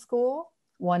technical school,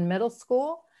 1 middle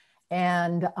school,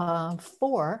 and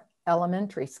 4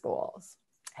 elementary schools.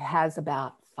 It has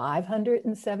about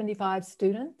 575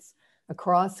 students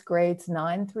across grades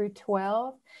 9 through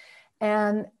 12.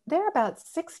 And they're about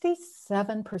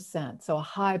 67%, so a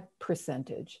high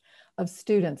percentage of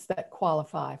students that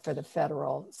qualify for the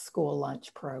federal school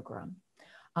lunch program.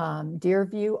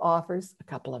 Deerview offers a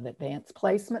couple of advanced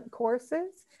placement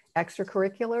courses,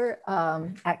 extracurricular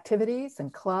activities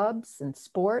and clubs and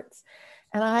sports.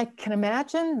 And I can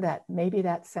imagine that maybe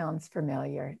that sounds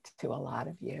familiar to a lot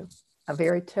of you, a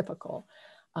very typical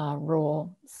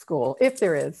rural school, if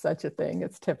there is such a thing.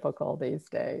 It's typical these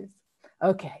days.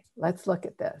 Okay, let's look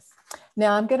at this.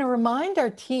 Now I'm going to remind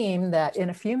our team that in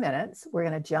a few minutes, we're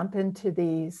going to jump into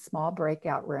these small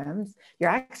breakout rooms. You're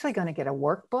actually going to get a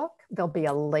workbook. There'll be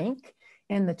a link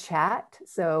in the chat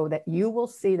so that you will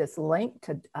see this link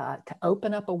to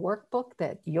open up a workbook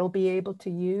that you'll be able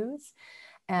to use.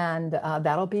 And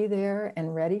that'll be there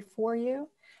and ready for you.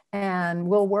 And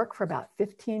we'll work for about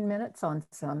 15 minutes on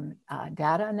some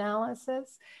data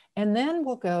analysis. And then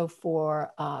we'll go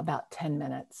for about 10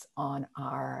 minutes on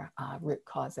our root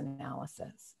cause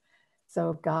analysis.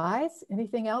 So guys,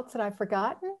 anything else that I've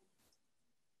forgotten?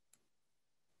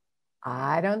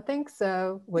 I don't think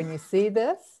so. When you see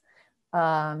this,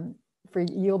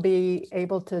 you'll be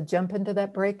able to jump into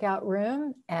that breakout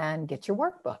room and get your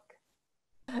workbook.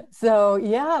 So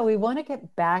yeah, we want to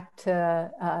get back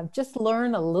to just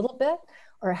learn a little bit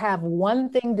or have one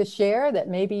thing to share that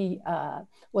maybe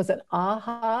was an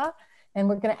aha. And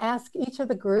we're going to ask each of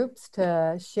the groups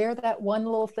to share that one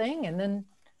little thing, and then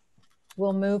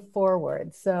we'll move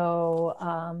forward. So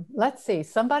let's see,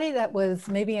 somebody that was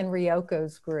maybe in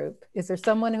Ryoko's group. Is there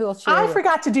someone who will share? I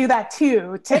forgot to do that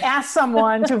too, to ask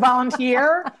someone to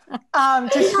volunteer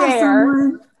to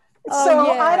share.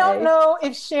 So I don't know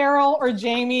if Cheryl or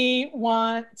Jamie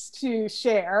wants to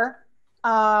share.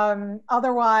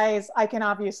 Otherwise, I can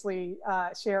obviously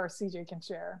share, or CJ can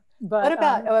share. But what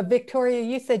about Victoria?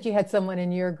 You said you had someone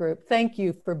in your group. Thank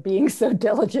you for being so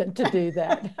diligent to do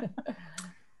that.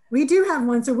 We do have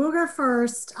one, so we'll go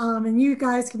first, and you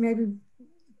guys can maybe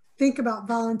think about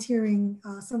volunteering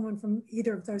someone from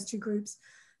either of those two groups.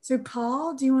 So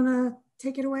Paul, do you want to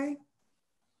take it away?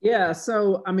 Yeah,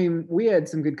 so I mean, we had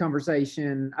some good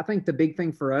conversation. I think the big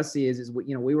thing for us is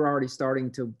we were already starting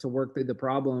to work through the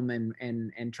problem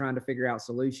and trying to figure out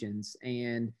solutions.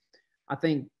 And I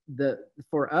think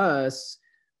for us,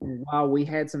 while we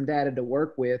had some data to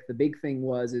work with, the big thing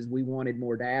is we wanted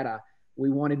more data. We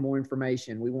wanted more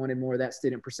information. We wanted more of that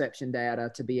student perception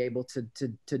data to be able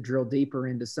to drill deeper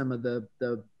into some of the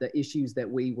issues that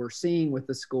we were seeing with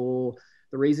the school,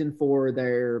 the reason for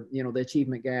their, the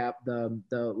achievement gap, the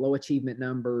low achievement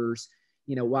numbers,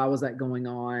 why was that going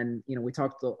on? We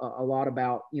talked a lot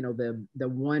about, the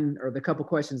one or the couple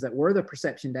questions that were the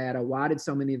perception data. Why did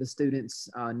so many of the students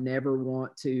never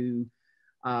want to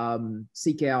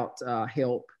seek out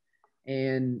help?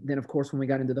 And then of course, when we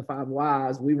got into the 5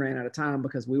 whys, we ran out of time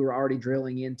because we were already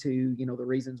drilling into, the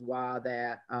reasons why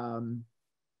that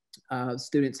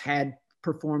students had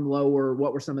performed lower,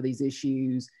 what were some of these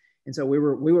issues. And so we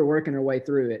were working our way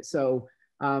through it. So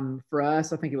for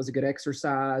us, I think it was a good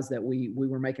exercise that we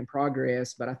were making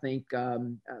progress. But I think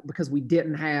because we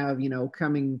didn't have,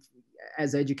 coming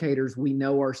as educators, we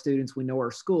know our students, we know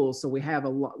our schools, so we have a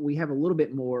little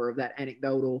bit more of that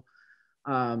anecdotal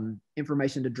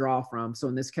information to draw from. So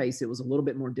in this case, it was a little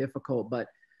bit more difficult. But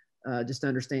just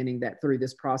understanding that through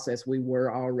this process, we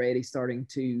were already starting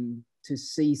to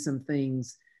see some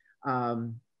things.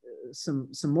 Some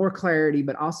more clarity,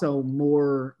 but also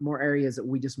more areas that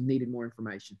we just needed more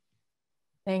information.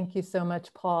 Thank you so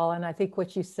much, Paul. And I think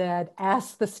what you said,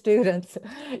 ask the students,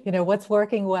 what's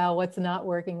working well, what's not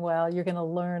working well. You're going to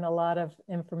learn a lot of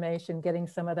information, getting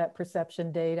some of that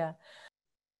perception data.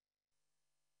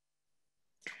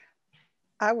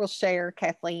 I will share,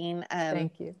 Kathleen.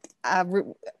 Thank you.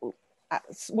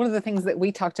 One of the things that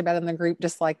we talked about in the group,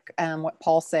 just like what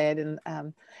Paul said,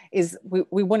 and is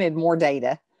we wanted more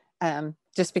data.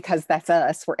 Just because that's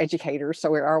us, we're educators, so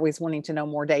we're always wanting to know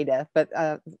more data. But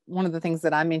one of the things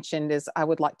that I mentioned is I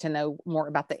would like to know more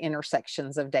about the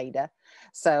intersections of data.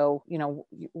 So,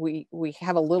 we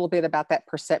have a little bit about that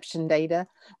perception data,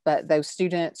 but those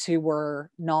students who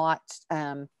were not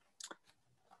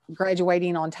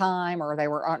graduating on time, or they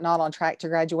were not on track to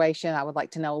graduation, I would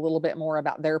like to know a little bit more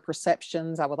about their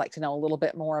perceptions. I would like to know a little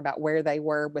bit more about where they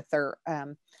were with their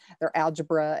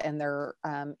algebra and their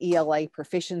ELA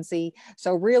proficiency.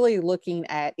 So really looking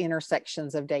at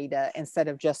intersections of data instead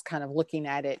of just kind of looking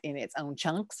at it in its own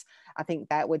chunks. I think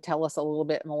that would tell us a little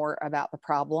bit more about the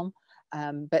problem.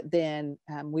 But then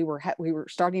we were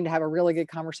starting to have a really good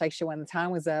conversation when the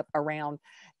time was up around,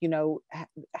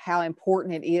 how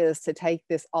important it is to take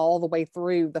this all the way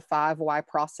through the 5 why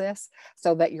process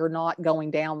so that you're not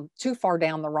going down too far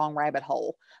down the wrong rabbit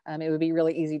hole. It would be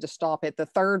really easy to stop at the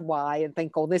 3rd why and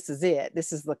think, oh, this is it.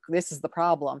 This is the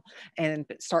problem, and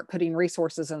start putting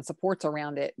resources and supports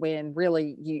around it when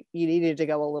really you needed to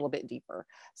go a little bit deeper.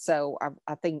 So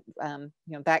I think,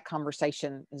 that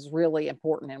conversation is really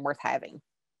important and worth having.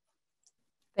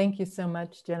 Thank you so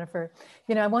much, Jennifer.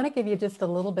 I want to give you just a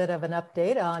little bit of an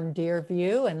update on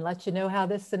Deerview and let you know how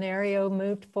this scenario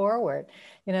moved forward.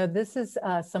 This is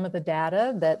some of the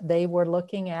data that they were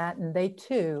looking at, and they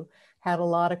too had a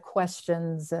lot of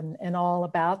questions and all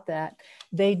about that.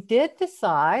 They did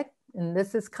decide, and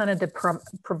this is kind of to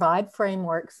provide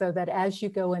framework so that as you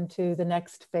go into the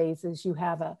next phases, you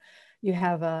have a you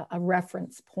have a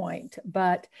reference point.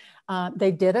 But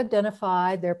they did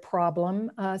identify their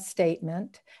problem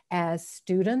statement as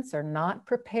students are not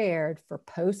prepared for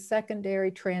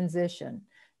post-secondary transition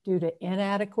due to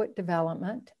inadequate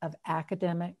development of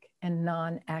academic and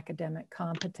non-academic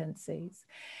competencies.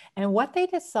 And what they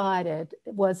decided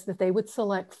was that they would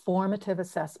select formative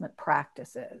assessment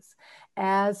practices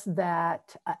as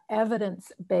that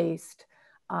evidence-based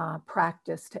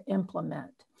practice to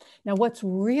implement. Now, what's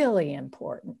really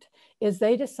important is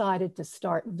they decided to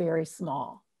start very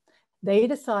small. They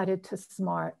decided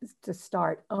to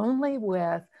start only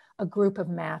with a group of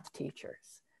math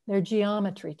teachers, their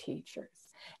geometry teachers,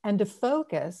 and to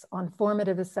focus on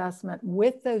formative assessment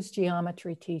with those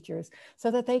geometry teachers so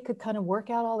that they could kind of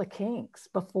work out all the kinks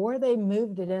before they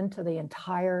moved it into the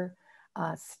entire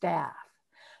staff.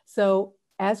 So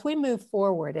as we move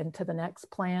forward into the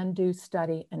next plan, do,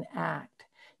 study, and act,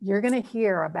 you're going to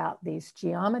hear about these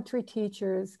geometry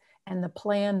teachers and the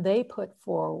plan they put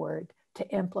forward to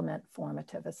implement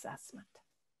formative assessment.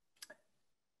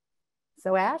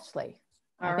 So Ashley,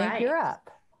 I think you're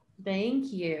up.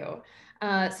 Thank you.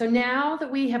 So now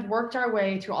that we have worked our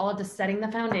way through all of the setting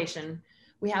the foundation,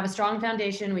 we have a strong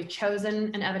foundation, we've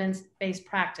chosen an evidence-based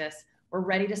practice, we're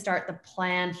ready to start the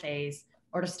plan phase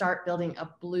or to start building a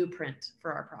blueprint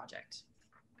for our project.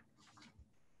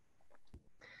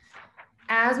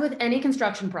 As with any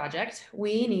construction project,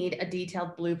 we need a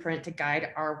detailed blueprint to guide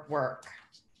our work.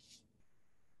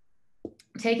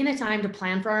 Taking the time to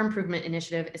plan for our improvement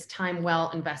initiative is time well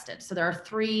invested. So there are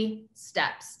 3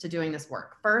 steps to doing this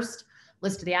work. First,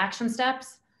 list the action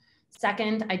steps.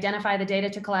 Second, identify the data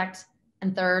to collect.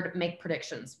 And third, make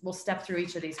predictions. We'll step through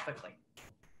each of these quickly.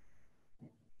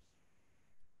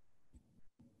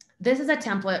 This is a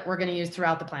template we're going to use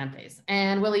throughout the plan phase,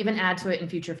 and we'll even add to it in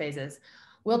future phases.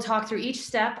 We'll talk through each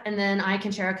step, and then I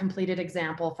can share a completed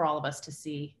example for all of us to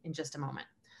see in just a moment.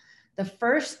 The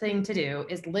first thing to do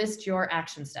is list your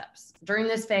action steps. During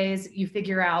this phase, you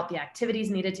figure out the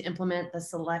activities needed to implement the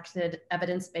selected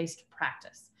evidence-based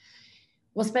practice.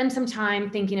 We'll spend some time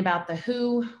thinking about the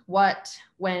who, what,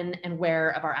 when, and where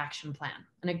of our action plan.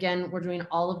 And again, we're doing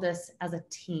all of this as a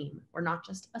team. We're not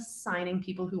just assigning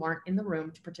people who aren't in the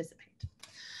room to participate.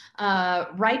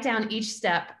 Write down each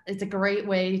step. It's a great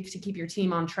way to keep your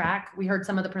team on track. We heard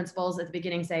some of the principals at the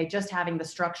beginning say just having the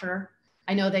structure.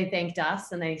 I know they thanked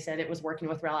us and they said it was working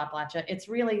with REL Appalachia. It's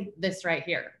really this right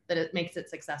here that it makes it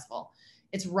successful.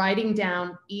 It's writing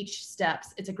down each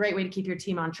steps. It's a great way to keep your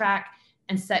team on track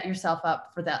and set yourself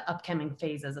up for the upcoming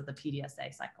phases of the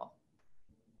PDSA cycle.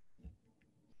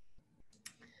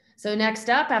 So next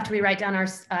up, after we write down our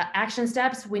action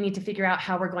steps, we need to figure out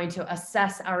how we're going to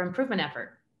assess our improvement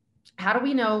effort. How do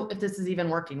we know if this is even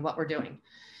working, what we're doing?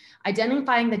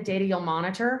 Identifying the data you'll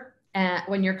monitor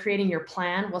when you're creating your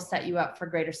plan will set you up for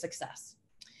greater success.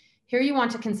 Here you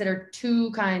want to consider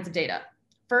 2 kinds of data.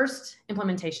 First,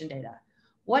 implementation data.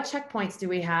 What checkpoints do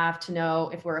we have to know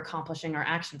if we're accomplishing our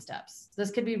action steps?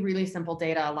 This could be really simple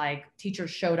data like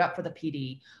teachers showed up for the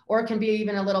PD, or it can be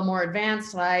even a little more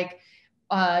advanced like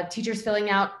teachers filling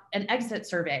out an exit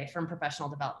survey from professional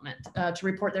development to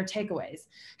report their takeaways.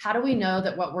 How do we know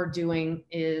that what we're doing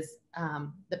is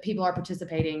that people are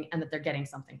participating and that they're getting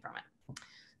something from it?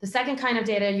 The second kind of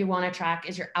data you want to track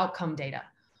is your outcome data.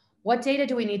 What data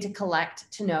do we need to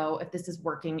collect to know if this is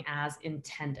working as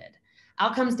intended?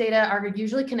 Outcomes data are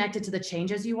usually connected to the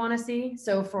changes you want to see.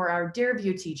 So for our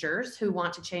Deerview teachers who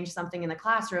want to change something in the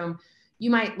classroom,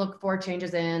 you might look for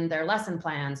changes in their lesson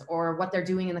plans or what they're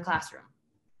doing in the classroom.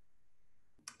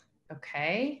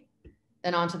 Okay,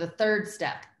 then on to the third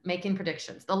step, making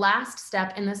predictions. The last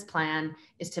step in this plan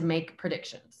is to make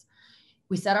predictions.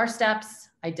 We set our steps,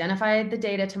 identify the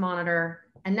data to monitor,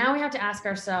 and now we have to ask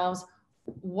ourselves,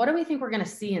 what do we think we're going to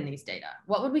see in these data?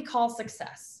 What would we call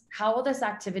success? How will this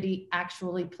activity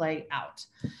actually play out?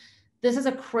 This is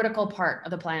a critical part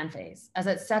of the plan phase as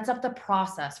it sets up the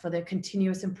process for the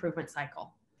continuous improvement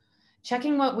cycle.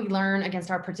 Checking what we learn against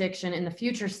our prediction in the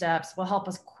future steps will help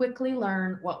us quickly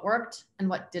learn what worked and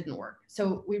what didn't work.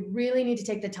 So we really need to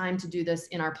take the time to do this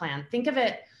in our plan. Think of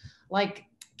it like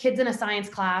kids in a science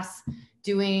class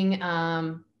doing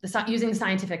using the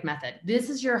scientific method. This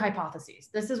is your hypotheses.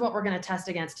 This is what we're going to test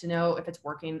against to know if it's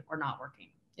working or not working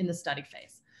in the study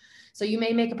phase. So you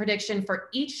may make a prediction for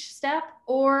each step,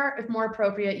 or if more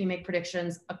appropriate, you make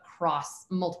predictions across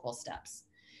multiple steps.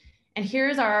 And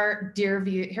here's our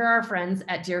Deerview, here are our friends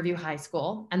at Deerview High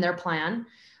School and their plan.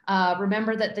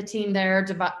 Remember that the team there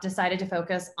decided to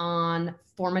focus on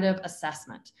formative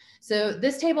assessment. So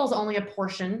this table is only a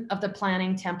portion of the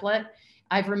planning template.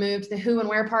 I've removed the who and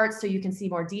where parts so you can see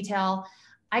more detail.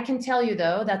 I can tell you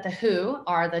though that the WHO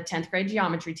are the 10th grade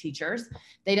geometry teachers.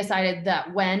 They decided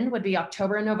that when would be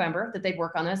October and November that they'd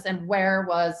work on this, and where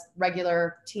was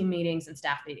regular team meetings and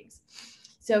staff meetings.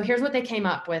 So here's what they came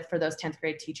up with for those 10th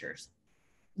grade teachers.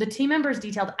 The team members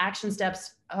detailed action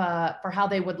steps for how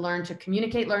they would learn to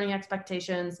communicate learning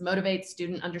expectations, motivate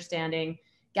student understanding,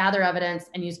 gather evidence,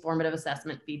 and use formative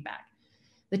assessment feedback.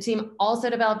 The team also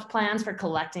developed plans for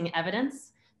collecting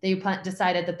evidence. They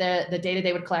decided that the data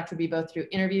they would collect would be both through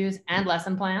interviews and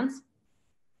lesson plans.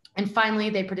 And finally,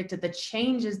 they predicted the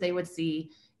changes they would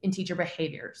see in teacher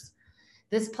behaviors.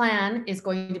 This plan is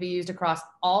going to be used across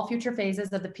all future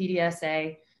phases of the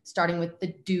PDSA, starting with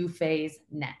the do phase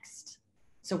next.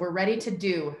 So we're ready to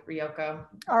do, Ryoko.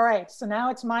 All right, so now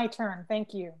it's my turn.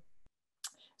 Thank you.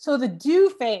 So the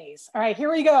do phase. All right,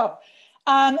 here we go.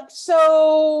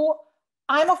 So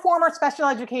I'm a former special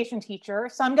education teacher,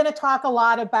 so I'm going to talk a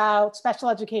lot about special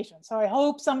education. So I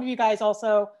hope some of you guys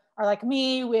also are like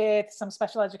me with some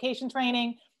special education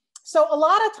training. So a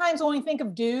lot of times when we think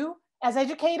of do, as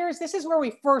educators, this is where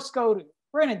we first go to.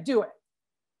 We're going to do it.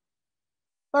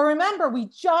 But remember, we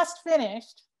just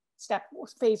finished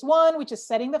phase 1, which is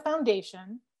setting the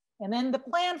foundation, and then the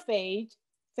plan phase,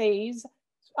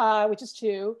 which is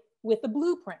 2, with the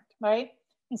blueprint, right?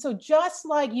 And so just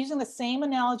like using the same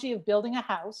analogy of building a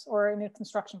house or in a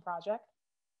construction project,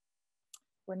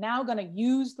 we're now going to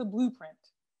use the blueprint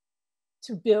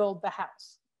to build the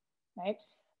house, right?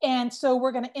 And so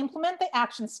we're going to implement the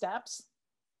action steps,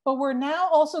 but we're now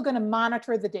also going to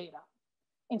monitor the data.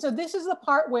 And so this is the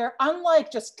part where,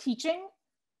 unlike just teaching,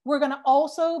 we're going to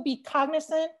also be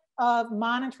cognizant of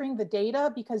monitoring the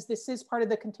data, because this is part of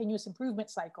the continuous improvement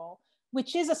cycle,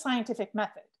 which is a scientific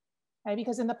method. Right?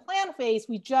 Because in the plan phase,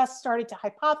 we just started to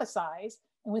hypothesize,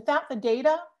 and without the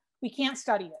data, we can't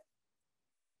study it.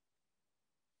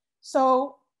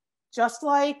 So just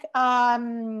like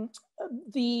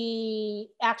the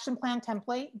action plan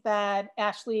template that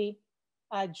Ashley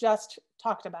just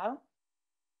talked about,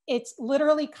 it's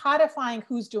literally codifying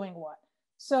who's doing what.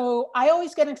 So I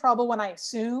always get in trouble when I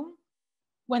assume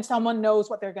when someone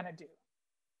knows what they're going to do.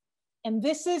 And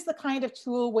this is the kind of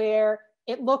tool where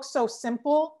it looks so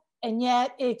simple, and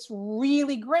yet it's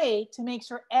really great to make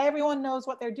sure everyone knows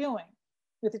what they're doing.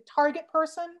 With a target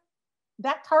person,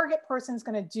 that target person is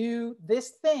going to do this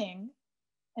thing,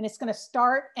 and it's going to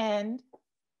start, end.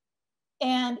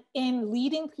 And in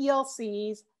leading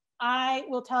PLCs, I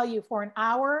will tell you, for an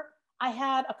hour, I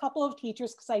had a couple of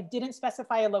teachers, because I didn't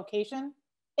specify a location,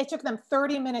 it took them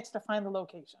 30 minutes to find the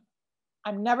location.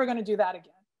 I'm never going to do that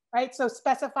again, right? So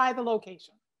specify the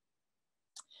location.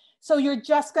 So you're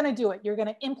just going to do it. You're going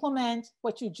to implement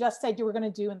what you just said you were going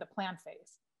to do in the plan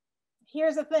phase.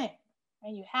 Here's the thing,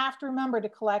 and you have to remember to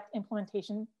collect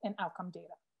implementation and outcome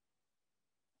data.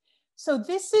 So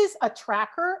this is a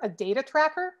tracker, a data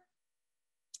tracker.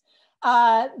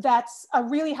 That's a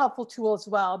really helpful tool as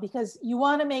well, because you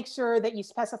want to make sure that you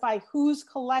specify who's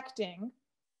collecting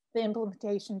the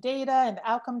implementation data and the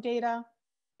outcome data,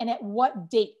 and at what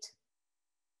date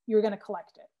you're going to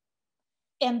collect it.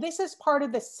 And this is part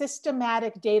of the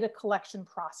systematic data collection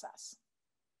process.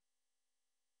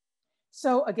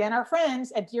 So again, our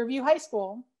friends at Deerview High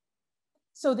School.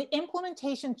 So the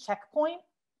implementation checkpoint,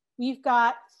 we've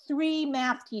got 3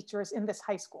 math teachers in this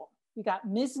high school. We got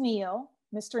Ms. Neal,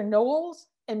 Mr. Knowles,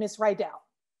 and Ms. Rydell.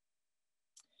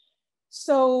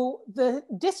 So the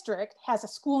district has a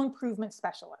school improvement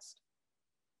specialist,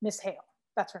 Ms. Hale,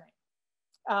 that's her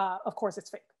name. Of course it's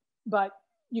fake, but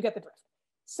you get the drift.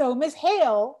 So Ms.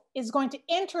 Hale is going to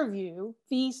interview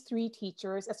these 3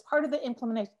 teachers as part of the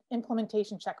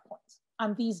implementation checkpoints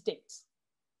on these dates.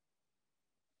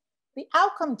 The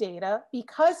outcome data,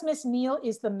 because Ms. Neal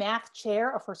is the math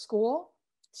chair of her school,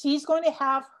 she's going to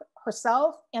have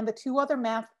herself and the 2 other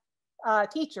math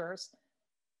teachers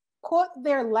put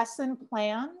their lesson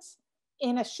plans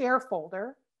in a share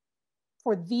folder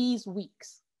for these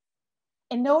weeks.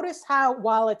 And notice how,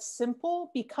 while it's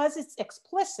simple, because it's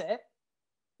explicit,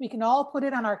 we can all put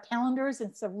it on our calendars.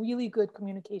 It's a really good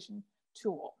communication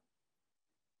tool.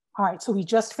 All right, so we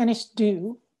just finished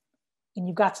do, and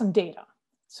you've got some data.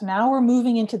 So now we're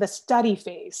moving into the study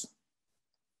phase.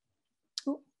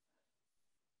 Ooh.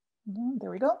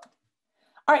 There we go.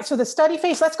 All right, so the study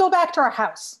phase, let's go back to our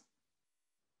house.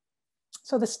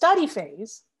 So the study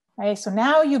phase, right? So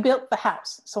now you built the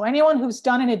house. So anyone who's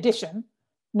done an addition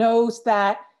knows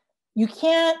that you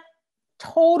can't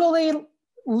totally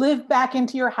live back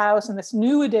into your house in this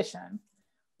new addition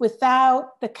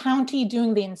without the county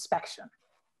doing the inspection,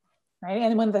 right?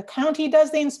 And when the county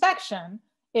does the inspection,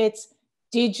 it's,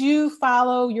 did you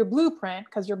follow your blueprint?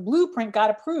 Because your blueprint got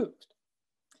approved.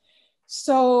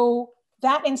 So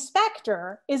that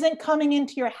inspector isn't coming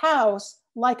into your house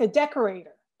like a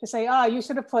decorator to say, oh, you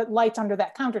should have put lights under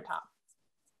that countertop.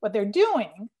 What they're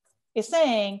doing is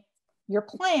saying, your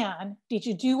plan, did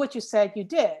you do what you said you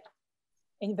did?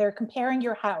 And they're comparing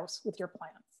your house with your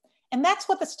plan. And that's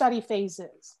what the study phase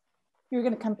is. You're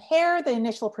going to compare the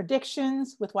initial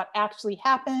predictions with what actually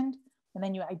happened, and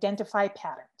then you identify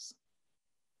patterns.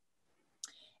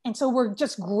 And so we're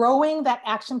just growing that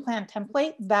action plan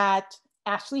template that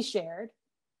Ashley shared,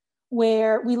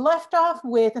 where we left off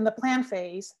with, in the plan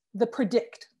phase, the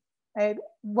predict, right?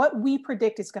 What we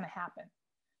predict is going to happen.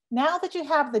 Now that you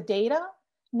have the data,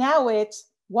 now it's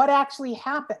what actually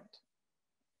happened.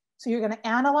 So you're going to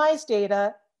analyze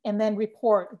data and then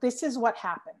report, this is what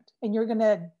happened. And you're going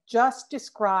to just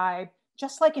describe,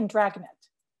 just like in Dragnet,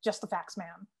 just the facts,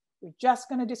 ma'am. You're just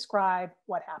going to describe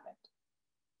what happened.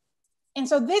 And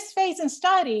so this phase in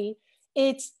study,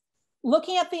 it's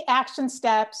looking at the action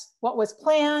steps, what was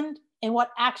planned and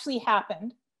what actually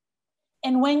happened.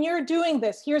 And when you're doing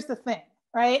this, here's the thing,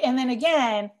 right? And then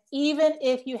again, even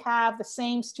if you have the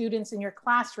same students in your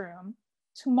classroom,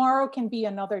 tomorrow can be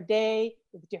another day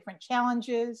with different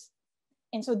challenges.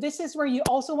 And so this is where you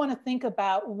also want to think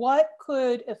about what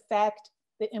could affect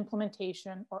the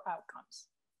implementation or outcomes.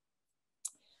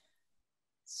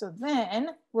 So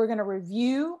then we're going to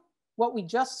review what we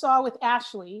just saw with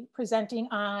Ashley presenting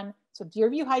on, so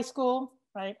Deerview High School,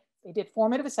 right? They did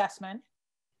formative assessment.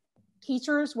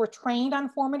 Teachers were trained on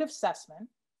formative assessment.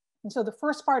 And so the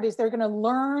first part is they're going to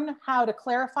learn how to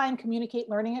clarify and communicate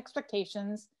learning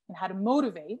expectations and how to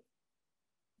motivate.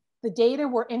 The data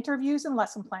were interviews and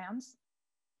lesson plans.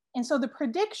 And so the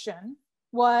prediction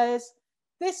was,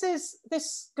 this is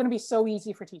going to be so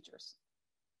easy for teachers.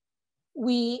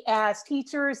 We as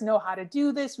teachers know how to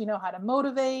do this. We know how to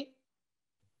motivate,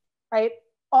 right?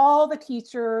 All the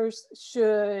teachers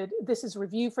should, this is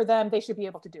review for them. They should be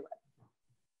able to do it.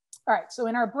 All right, so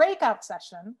in our breakout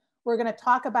session, we're going to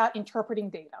talk about interpreting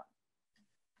data.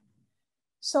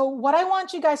 So what I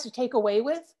want you guys to take away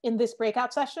with in this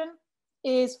breakout session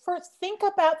is, first, think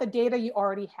about the data you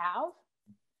already have.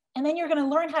 And then you're going to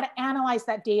learn how to analyze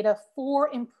that data for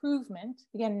improvement.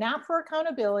 Again, not for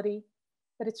accountability,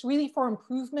 but it's really for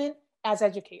improvement as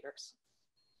educators.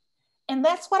 And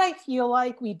that's what I feel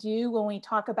like we do when we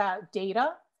talk about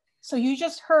data. So you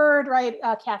just heard, right,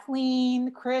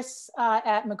 Kathleen, Chris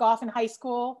at McGoffin High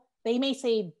School, they may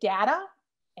say data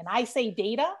and I say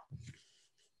data,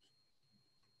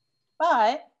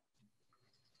 but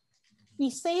we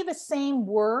say the same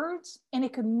words and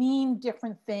it could mean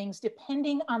different things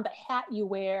depending on the hat you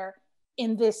wear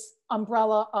in this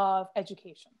umbrella of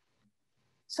education.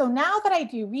 So now that I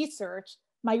do research,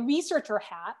 my researcher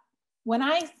hat, when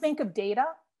I think of data,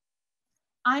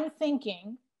 I'm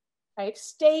thinking, right,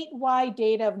 statewide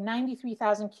data of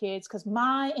 93,000 kids, because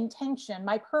my intention,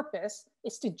 my purpose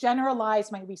is to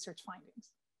generalize my research findings.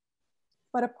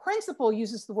 But a principal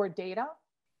uses the word data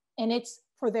and it's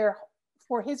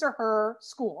for his or her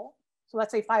school. So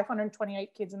let's say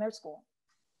 528 kids in their school.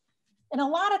 And a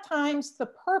lot of times the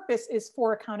purpose is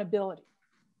for accountability.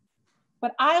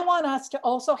 But I want us to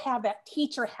also have that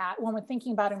teacher hat when we're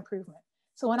thinking about improvement.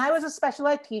 So when I was a special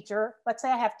ed teacher, let's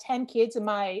say I have 10 kids in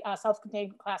my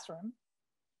self-contained classroom.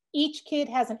 Each kid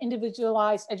has an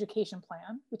individualized education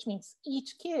plan, which means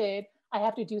each kid, I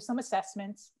have to do some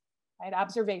assessments, right,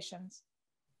 observations.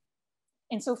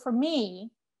 And so for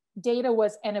me, data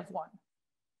was N of 1.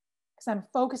 Because I'm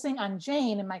focusing on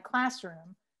Jane in my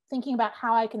classroom, thinking about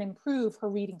how I can improve her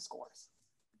reading scores.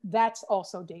 That's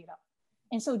also data.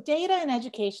 And so data in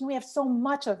education, we have so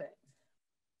much of it.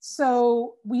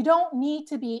 So we don't need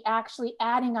to be actually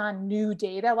adding on new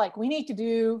data. Like we need to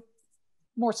do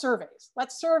more surveys.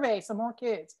 Let's survey some more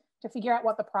kids to figure out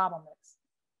what the problem is.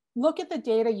 Look at the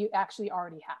data you actually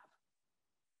already have.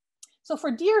 So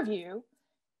for Deerview,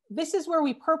 this is where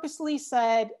we purposely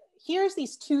said, here's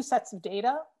these 2 sets of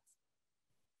data.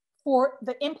 For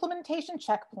the implementation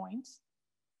checkpoints,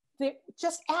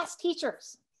 just ask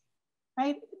teachers,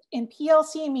 right? In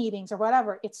PLC meetings or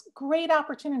whatever, it's great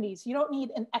opportunities. You don't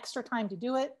need an extra time to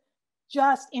do it.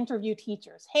 Just interview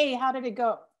teachers. Hey, how did it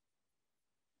go?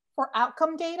 For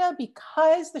outcome data,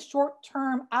 because the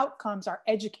short-term outcomes are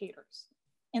educators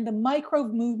and the micro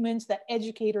movements that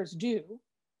educators do,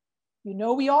 you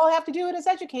know we all have to do it as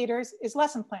educators, is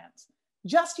lesson plans.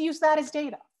 Just use that as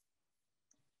data,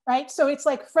 right? So it's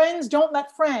like friends don't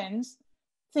let friends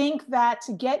think that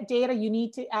to get data, you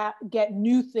need to get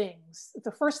new things.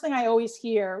 The first thing I always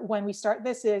hear when we start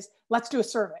this is, let's do a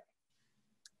survey.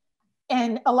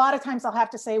 And a lot of times I'll have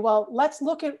to say, well, let's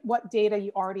look at what data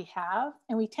you already have.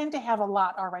 And we tend to have a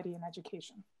lot already in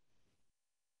education.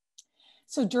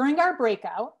 So during our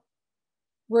breakout,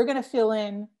 we're going to fill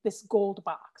in this gold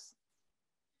box.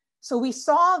 So we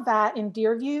saw that in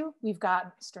Deerview, we've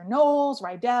got Mr. Knowles,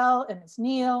 Rydell, and Ms.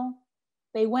 Neal.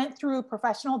 They went through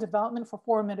professional development for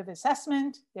formative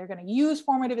assessment. They're going to use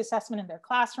formative assessment in their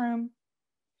classroom.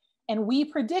 And we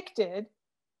predicted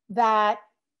that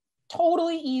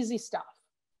totally easy stuff.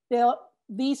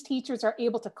 These teachers are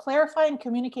able to clarify and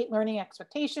communicate learning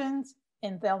expectations,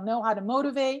 and they'll know how to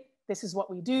motivate. This is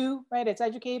what we do, right, as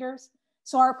educators.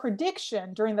 So our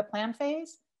prediction during the plan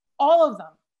phase, all of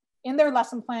them in their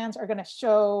lesson plans are going to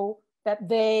show that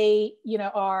they,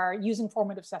 are using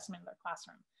formative assessment in their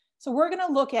classroom. So we're going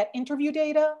to look at interview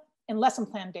data and lesson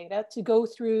plan data to go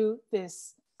through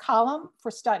this column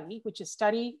for study, which is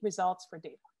study results for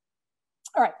data.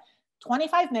 All right,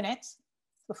 25 minutes.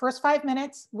 The first 5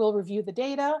 minutes, we'll review the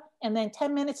data, and then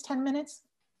 10 minutes,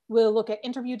 we'll look at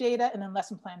interview data and then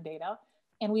lesson plan data.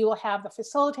 And we will have the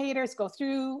facilitators go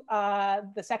through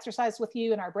this exercise with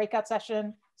you in our breakout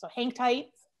session. So hang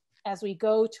tight as we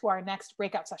go to our next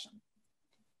breakout session.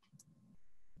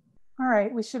 All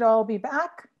right, we should all be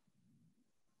back.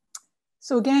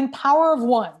 So again, power of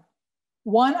one.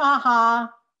 One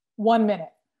aha, 1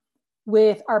 minute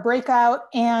with our breakout.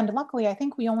 And luckily, I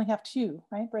think we only have 2,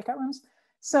 right, breakout rooms.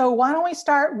 So why don't we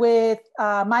start with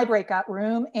my breakout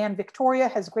room, and Victoria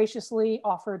has graciously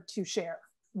offered to share.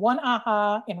 One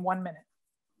aha in 1 minute.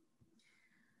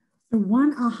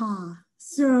 One aha.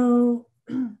 So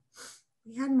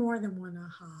we had more than one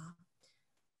aha.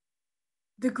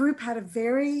 The group had a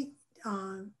very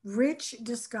rich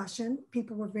discussion.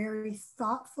 People were very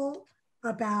thoughtful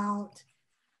about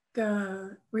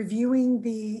reviewing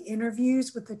the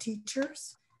interviews with the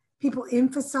teachers. People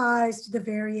emphasized the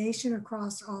variation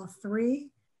across all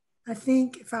 3. I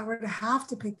think if I were to have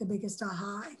to pick the biggest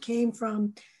aha, it came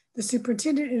from the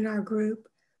superintendent in our group,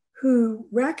 who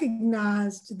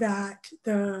recognized that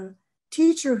the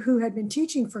teacher who had been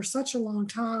teaching for such a long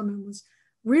time and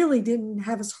really didn't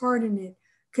have his heart in it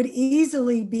could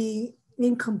easily be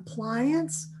in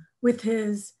compliance with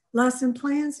his lesson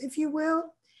plans, if you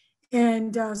will.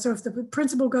 And so if the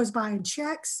principal goes by and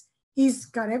checks, he's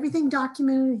got everything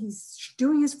documented, he's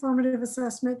doing his formative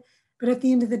assessment, but at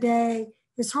the end of the day,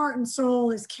 his heart and soul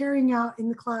is carrying out in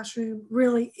the classroom,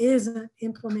 really isn't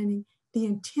implementing the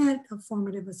intent of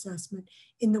formative assessment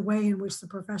in the way in which the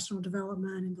professional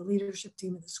development and the leadership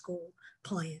team of the school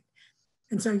planned.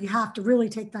 And so you have to really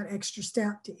take that extra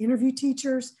step to interview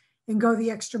teachers and go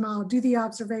the extra mile, do the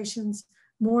observations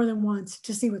more than once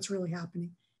to see what's really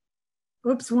happening.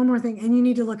 Oops, one more thing. And you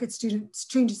need to look at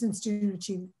changes in student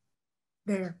achievement.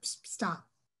 There, stop.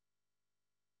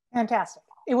 Fantastic.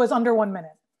 It was under 1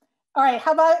 minute. All right,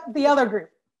 how about the other group?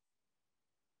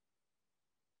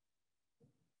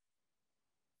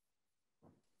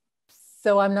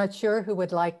 So I'm not sure who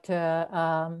would like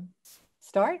to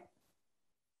start.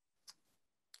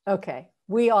 Okay,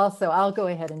 I'll go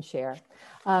ahead and share.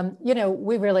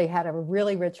 We really had a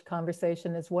really rich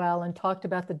conversation as well, and talked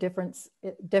about the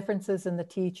differences in the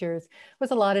teachers. There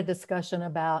was a lot of discussion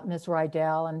about Ms.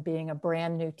 Rydell and being a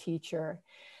brand new teacher,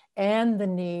 and the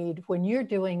need when you're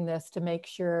doing this to make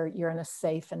sure you're in a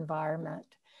safe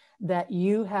environment, that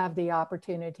you have the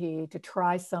opportunity to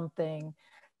try something,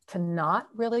 to not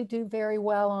really do very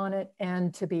well on it,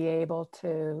 and to be able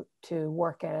to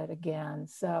work at it again.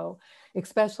 So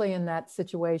especially in that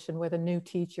situation with a new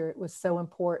teacher, it was so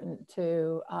important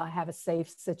to have a safe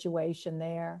situation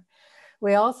there.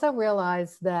 We also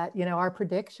realized that, our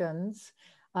predictions,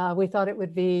 we thought it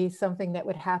would be something that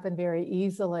would happen very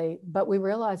easily, but we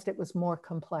realized it was more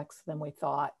complex than we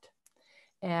thought.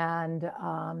 And,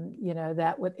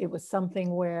 it was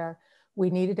something where we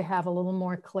needed to have a little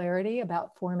more clarity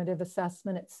about formative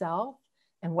assessment itself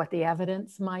and what the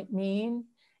evidence might mean,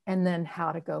 and then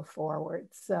how to go forward.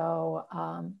 So,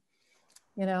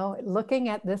 looking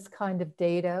at this kind of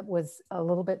data was a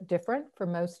little bit different for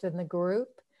most in the group.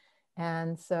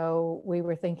 And so we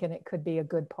were thinking it could be a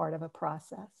good part of a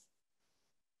process.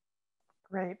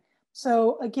 Great.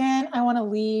 So again, I want to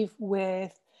leave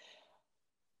with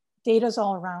data's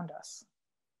all around us.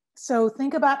 So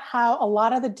think about how a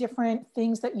lot of the different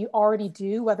things that you already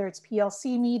do, whether it's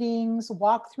PLC meetings,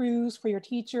 walkthroughs for your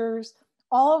teachers,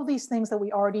 all of these things that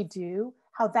we already do,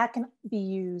 how that can be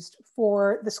used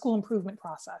for the school improvement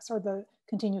process or the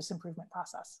continuous improvement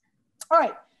process. All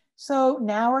right, so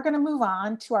now we're going to move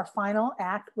on to our final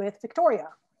act with Victoria.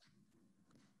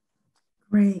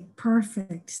 Great,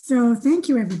 perfect. So thank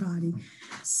you, everybody.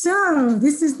 So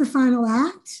this is the final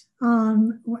act,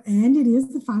 and it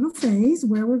is the final phase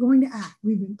where we're going to act.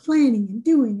 We've been planning and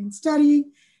doing and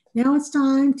studying. Now it's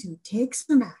time to take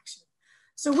some action.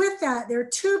 So with that, there are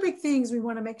two big things we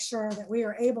want to make sure that we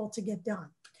are able to get done.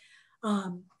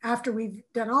 After we've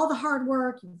done all the hard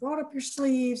work, you've rolled up your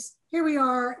sleeves, here we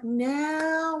are,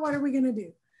 now what are we going to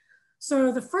do?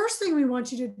 So the first thing we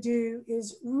want you to do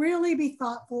is really be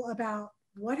thoughtful about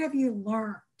what have you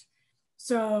learned.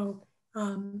 So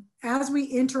as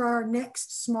we enter our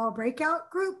next small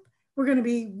breakout group, we're going to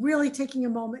be really taking a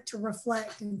moment to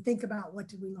reflect and think about what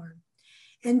did we learn.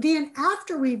 And then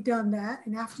after we've done that,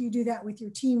 and after you do that with your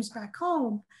teams back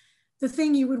home, the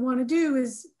thing you would want to do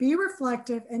is be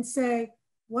reflective and say,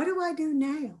 what do I do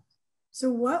now?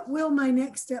 So what will my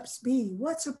next steps be?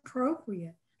 What's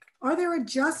appropriate? Are there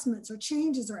adjustments or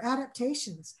changes or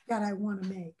adaptations that I want to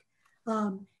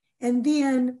make? And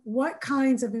then what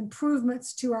kinds of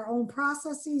improvements to our own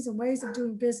processes and ways of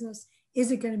doing business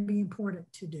is it going to be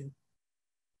important to do?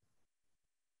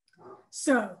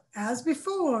 So as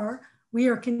before, we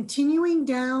are continuing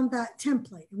down that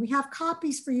template. And we have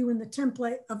copies for you in the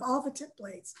template of all the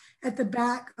templates at the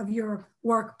back of your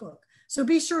workbook. So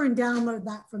be sure and download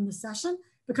that from the session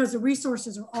because the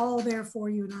resources are all there for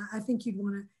you. And I think you'd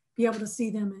want to be able to see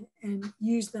them and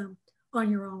use them on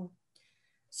your own.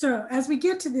 So as we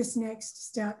get to this next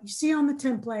step, you see on the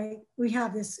template, we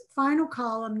have this final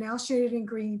column now shaded in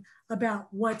green about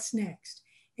what's next.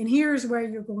 And here's where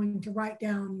you're going to write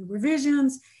down your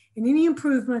revisions and any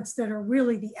improvements that are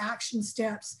really the action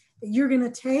steps that you're going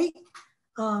to take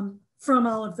from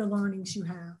all of the learnings you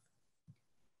have.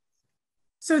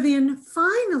 So then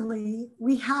finally,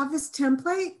 we have this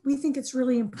template. We think it's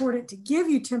really important to give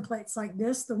you templates like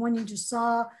this, the one you just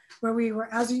saw, where we were,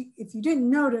 if you didn't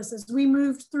notice, as we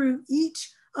moved through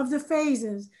each of the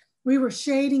phases, we were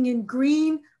shading in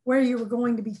green where you were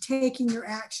going to be taking your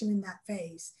action in that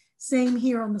phase. Same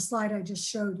here on the slide I just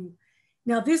showed you.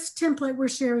 Now, this template we're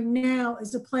sharing now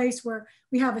is a place where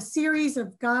we have a series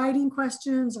of guiding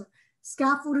questions or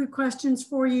scaffolded questions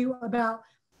for you about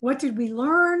what did we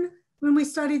learn when we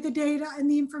studied the data and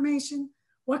the information,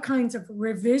 what kinds of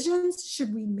revisions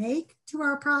should we make to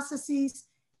our processes,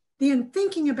 then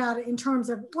thinking about it in terms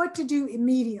of what to do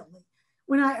immediately.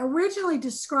 When I originally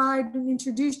described and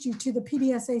introduced you to the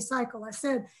PDSA cycle, I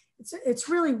said it's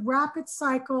really rapid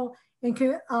cycle and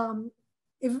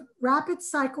rapid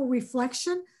cycle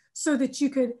reflection so that you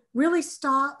could really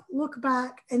stop, look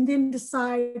back, and then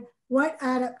decide what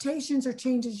adaptations or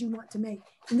changes you want to make.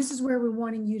 And this is where we're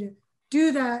wanting you to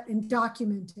do that and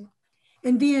document it.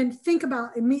 And then think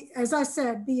about, as I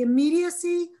said, the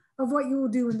immediacy of what you will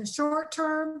do in the short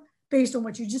term based on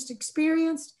what you just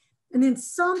experienced. And then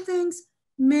some things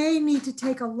may need to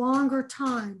take a longer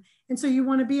time. And so you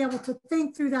want to be able to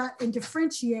think through that and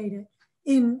differentiate it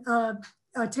in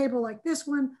a table like this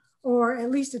one, or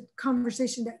at least a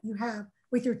conversation that you have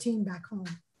with your team back home.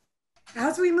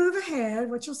 As we move ahead,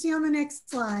 what you'll see on the next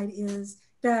slide is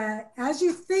that as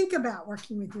you think about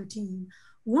working with your team,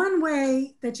 one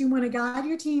way that you want to guide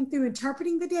your team through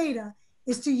interpreting the data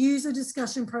is to use a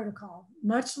discussion protocol,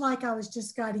 much like I was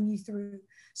just guiding you through.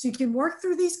 So you can work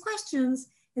through these questions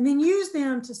and then use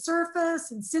them to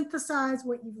surface and synthesize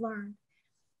what you've learned.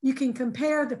 You can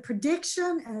compare the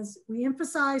prediction, as we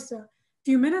emphasized a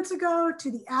few minutes ago,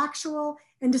 to the actual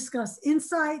and discuss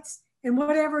insights and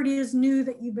whatever it is new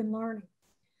that you've been learning.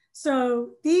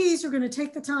 So these are going to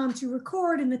take the time to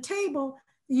record in the table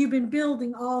that you've been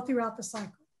building all throughout the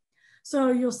cycle.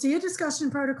 So you'll see a discussion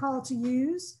protocol to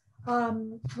use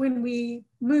when we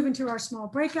move into our small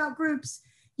breakout groups.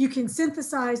 You can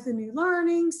synthesize the new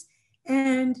learnings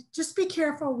and just be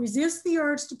careful, resist the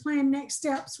urge to plan next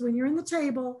steps when you're in the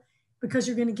table, because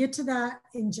you're going to get to that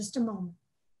in just a moment.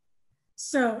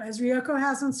 So as Ryoko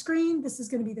has on screen, this is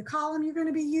going to be the column you're going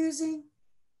to be using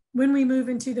when we move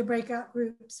into the breakout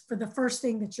groups for the first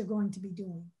thing that you're going to be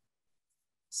doing.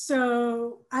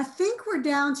 So I think we're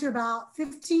down to about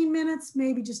 15 minutes,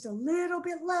 maybe just a little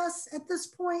bit less at this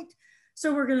point.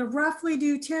 So we're going to roughly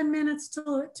do 10 minutes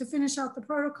to finish out the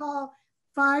protocol,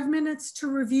 5 minutes to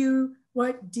review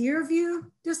what Deerview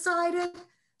decided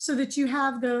so that you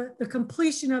have the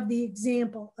completion of the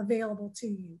example available to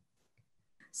you.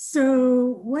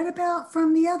 So what about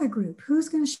from the other group? Who's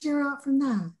going to share out from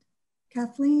that?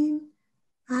 Kathleen,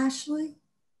 Ashley?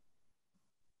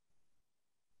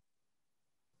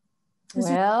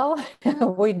 Well,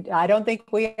 I don't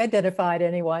think we identified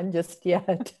anyone just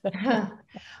yet.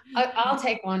 I'll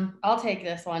take one. I'll take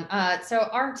this one. So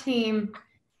our team,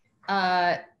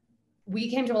 we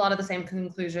came to a lot of the same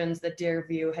conclusions that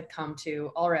Deerview had come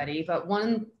to already. But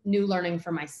one new learning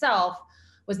for myself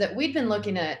was that we'd been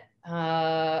looking at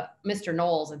Mr.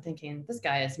 Knowles and thinking, this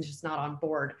guy is just not on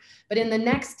board. But in the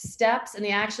next steps and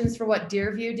the actions for what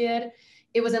Deerview did,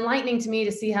 it was enlightening to me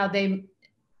to see how they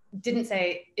didn't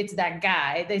say it's that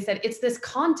guy. They said it's this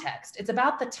context. It's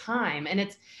about the time,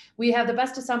 and we have the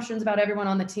best assumptions about everyone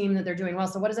on the team that they're doing well.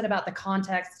 So what is it about the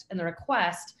context and the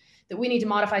request that we need to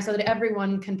modify so that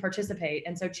everyone can participate?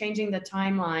 And so changing the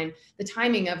timeline, the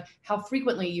timing of how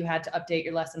frequently you had to update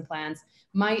your lesson plans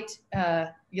might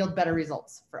yield better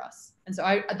results for us. And so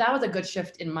that was a good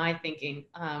shift in my thinking.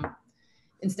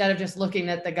 Instead of just looking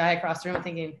at the guy across the room and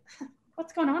thinking,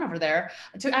 what's going on over there,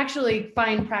 to actually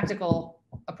find practical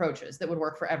approaches that would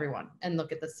work for everyone and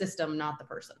look at the system, not the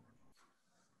person.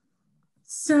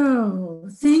 So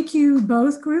thank you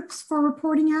both groups for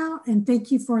reporting out, and thank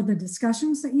you for the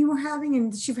discussions that you were having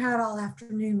and that you've had all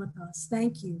afternoon with us.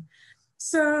 Thank you.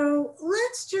 So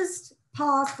let's just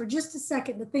pause for just a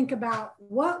second to think about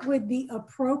what would the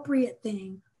appropriate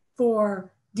thing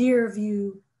for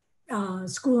Deerview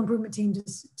school improvement team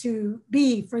to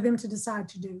be for them to decide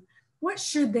to do. What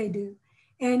should they do?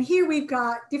 And here we've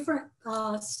got different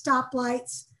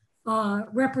stoplights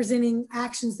representing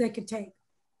actions they could take.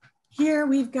 Here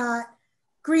we've got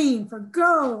green for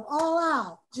go all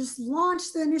out. Just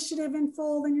launch the initiative in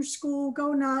full in your school,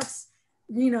 go nuts,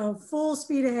 full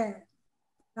speed ahead.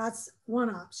 That's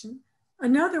one option.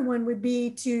 Another one would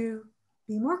be to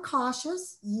be more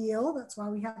cautious, yield. That's why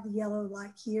we have the yellow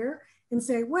light here, and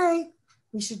say, wait,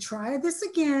 we should try this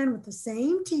again with the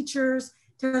same teachers,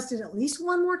 test it at least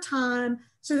one more time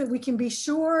so that we can be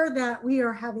sure that we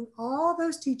are having all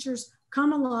those teachers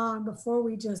come along before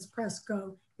we just press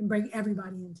go and bring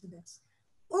everybody into this.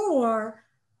 Or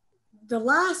the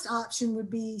last option would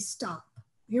be stop.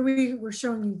 Here we're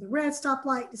showing you the red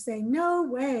stoplight to say, no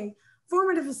way,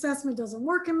 formative assessment doesn't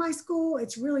work in my school.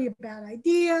 It's really a bad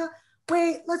idea.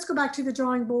 Wait, let's go back to the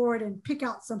drawing board and pick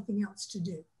out something else to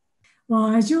do. Well,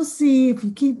 as you'll see, if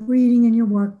you keep reading in your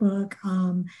workbook,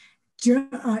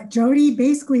 Jody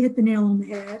basically hit the nail on the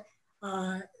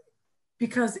head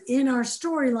because in our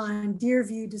storyline,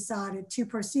 Deerview decided to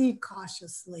proceed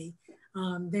cautiously.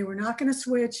 They were not going to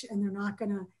switch, and they're not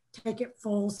going to take it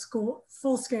full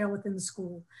scale within the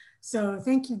school. So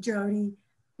thank you, Jody,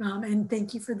 and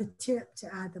thank you for the tip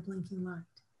to add the blinking light.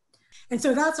 And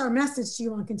so that's our message to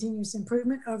you on continuous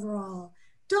improvement overall.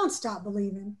 Don't stop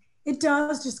believing. It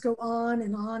does just go on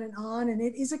and on and on, and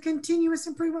it is a continuous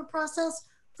improvement process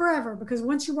forever, because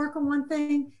once you work on one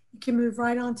thing, you can move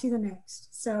right on to the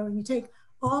next. So you take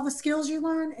all the skills you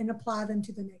learn and apply them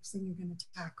to the next thing you're going to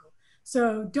tackle.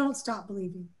 So don't stop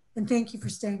believing, and thank you for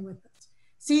staying with us.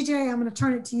 CJ, I'm going to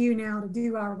turn it to you now to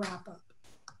do our wrap up.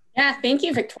 Yeah, thank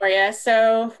you, Victoria.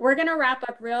 So we're going to wrap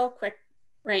up real quick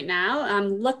right now.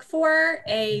 Look for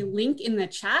a link in the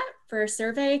chat for a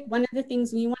survey. One of the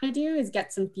things we want to do is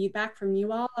get some feedback from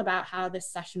you all about how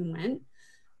this session went.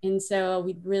 And so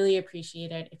we'd really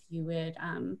appreciate it if you would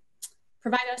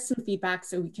provide us some feedback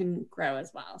so we can grow as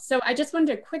well. So I just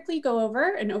wanted to quickly go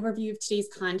over an overview of today's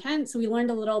content. So we learned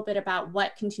a little bit about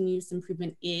what continuous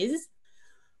improvement is.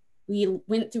 We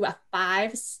went through a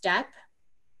 5-step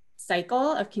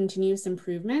cycle of continuous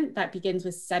improvement that begins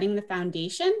with setting the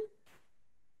foundation,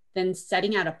 then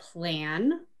setting out a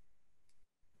plan,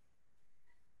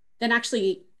 then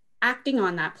actually acting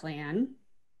on that plan.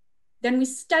 Then we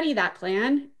study that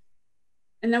plan,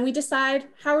 and then we decide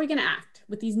how are we going to act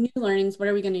with these new learnings, what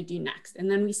are we going to do next?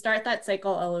 And then we start that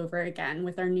cycle all over again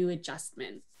with our new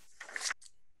adjustment.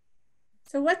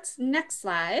 So what's next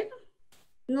slide?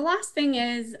 And the last thing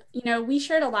is, we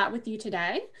shared a lot with you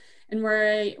today, and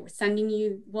we're sending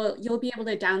you, well, you'll be able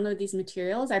to download these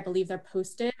materials. I believe they're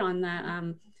posted on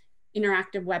the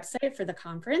interactive website for the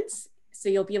conference. So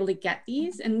you'll be able to get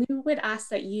these, and we would ask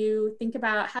that you think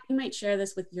about how you might share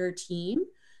this with your team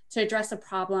to address a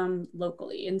problem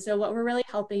locally. And so what we're really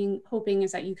hoping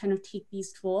is that you kind of take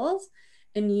these tools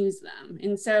and use them.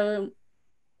 And so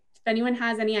if anyone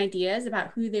has any ideas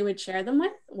about who they would share them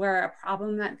with or a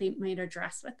problem that they might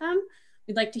address with them,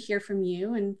 we'd like to hear from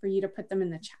you and for you to put them in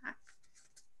the chat.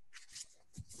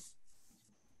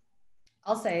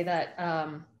 I'll say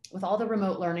that with all the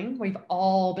remote learning we've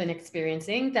all been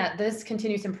experiencing, that this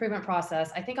continuous improvement process,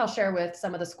 I think I'll share with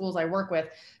some of the schools I work with,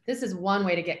 this is one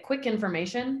way to get quick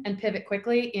information and pivot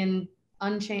quickly in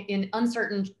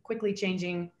uncertain, quickly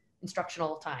changing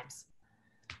instructional times.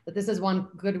 But this is one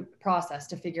good process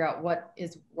to figure out what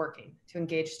is working to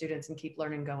engage students and keep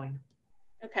learning going.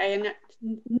 Okay, and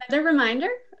another reminder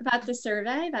about the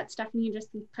survey that Stephanie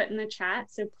just put in the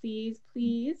chat. So please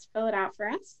fill it out for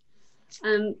us.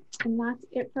 And that's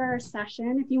it for our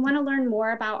session. If you want to learn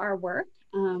more about our work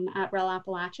at REL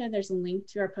Appalachia, there's a link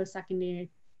to our post-secondary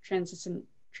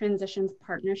transitions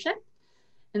partnership.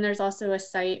 And there's also a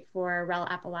site for REL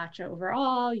Appalachia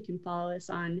overall. You can follow us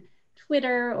on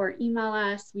Twitter or email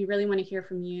us. We really want to hear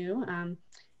from you.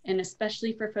 And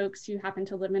especially for folks who happen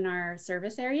to live in our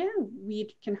service area,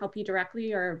 we can help you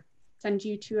directly or send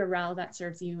you to a REL that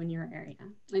serves you in your area.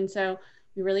 And so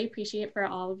we really appreciate for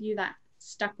all of you that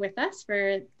stuck with us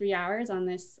for 3 hours on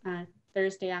this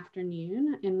Thursday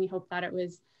afternoon. And we hope that it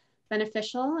was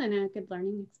beneficial and a good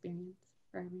learning experience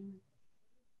for everyone.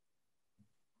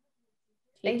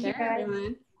 Take care,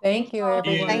 everyone. Thank you,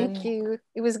 everyone. Thank you.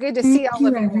 It was good to see all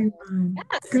of you. Everyone.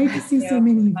 Yes. Great to see so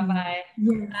many of you. Bye-bye.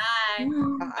 Yes. Bye.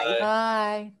 Bye. Bye.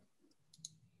 Bye.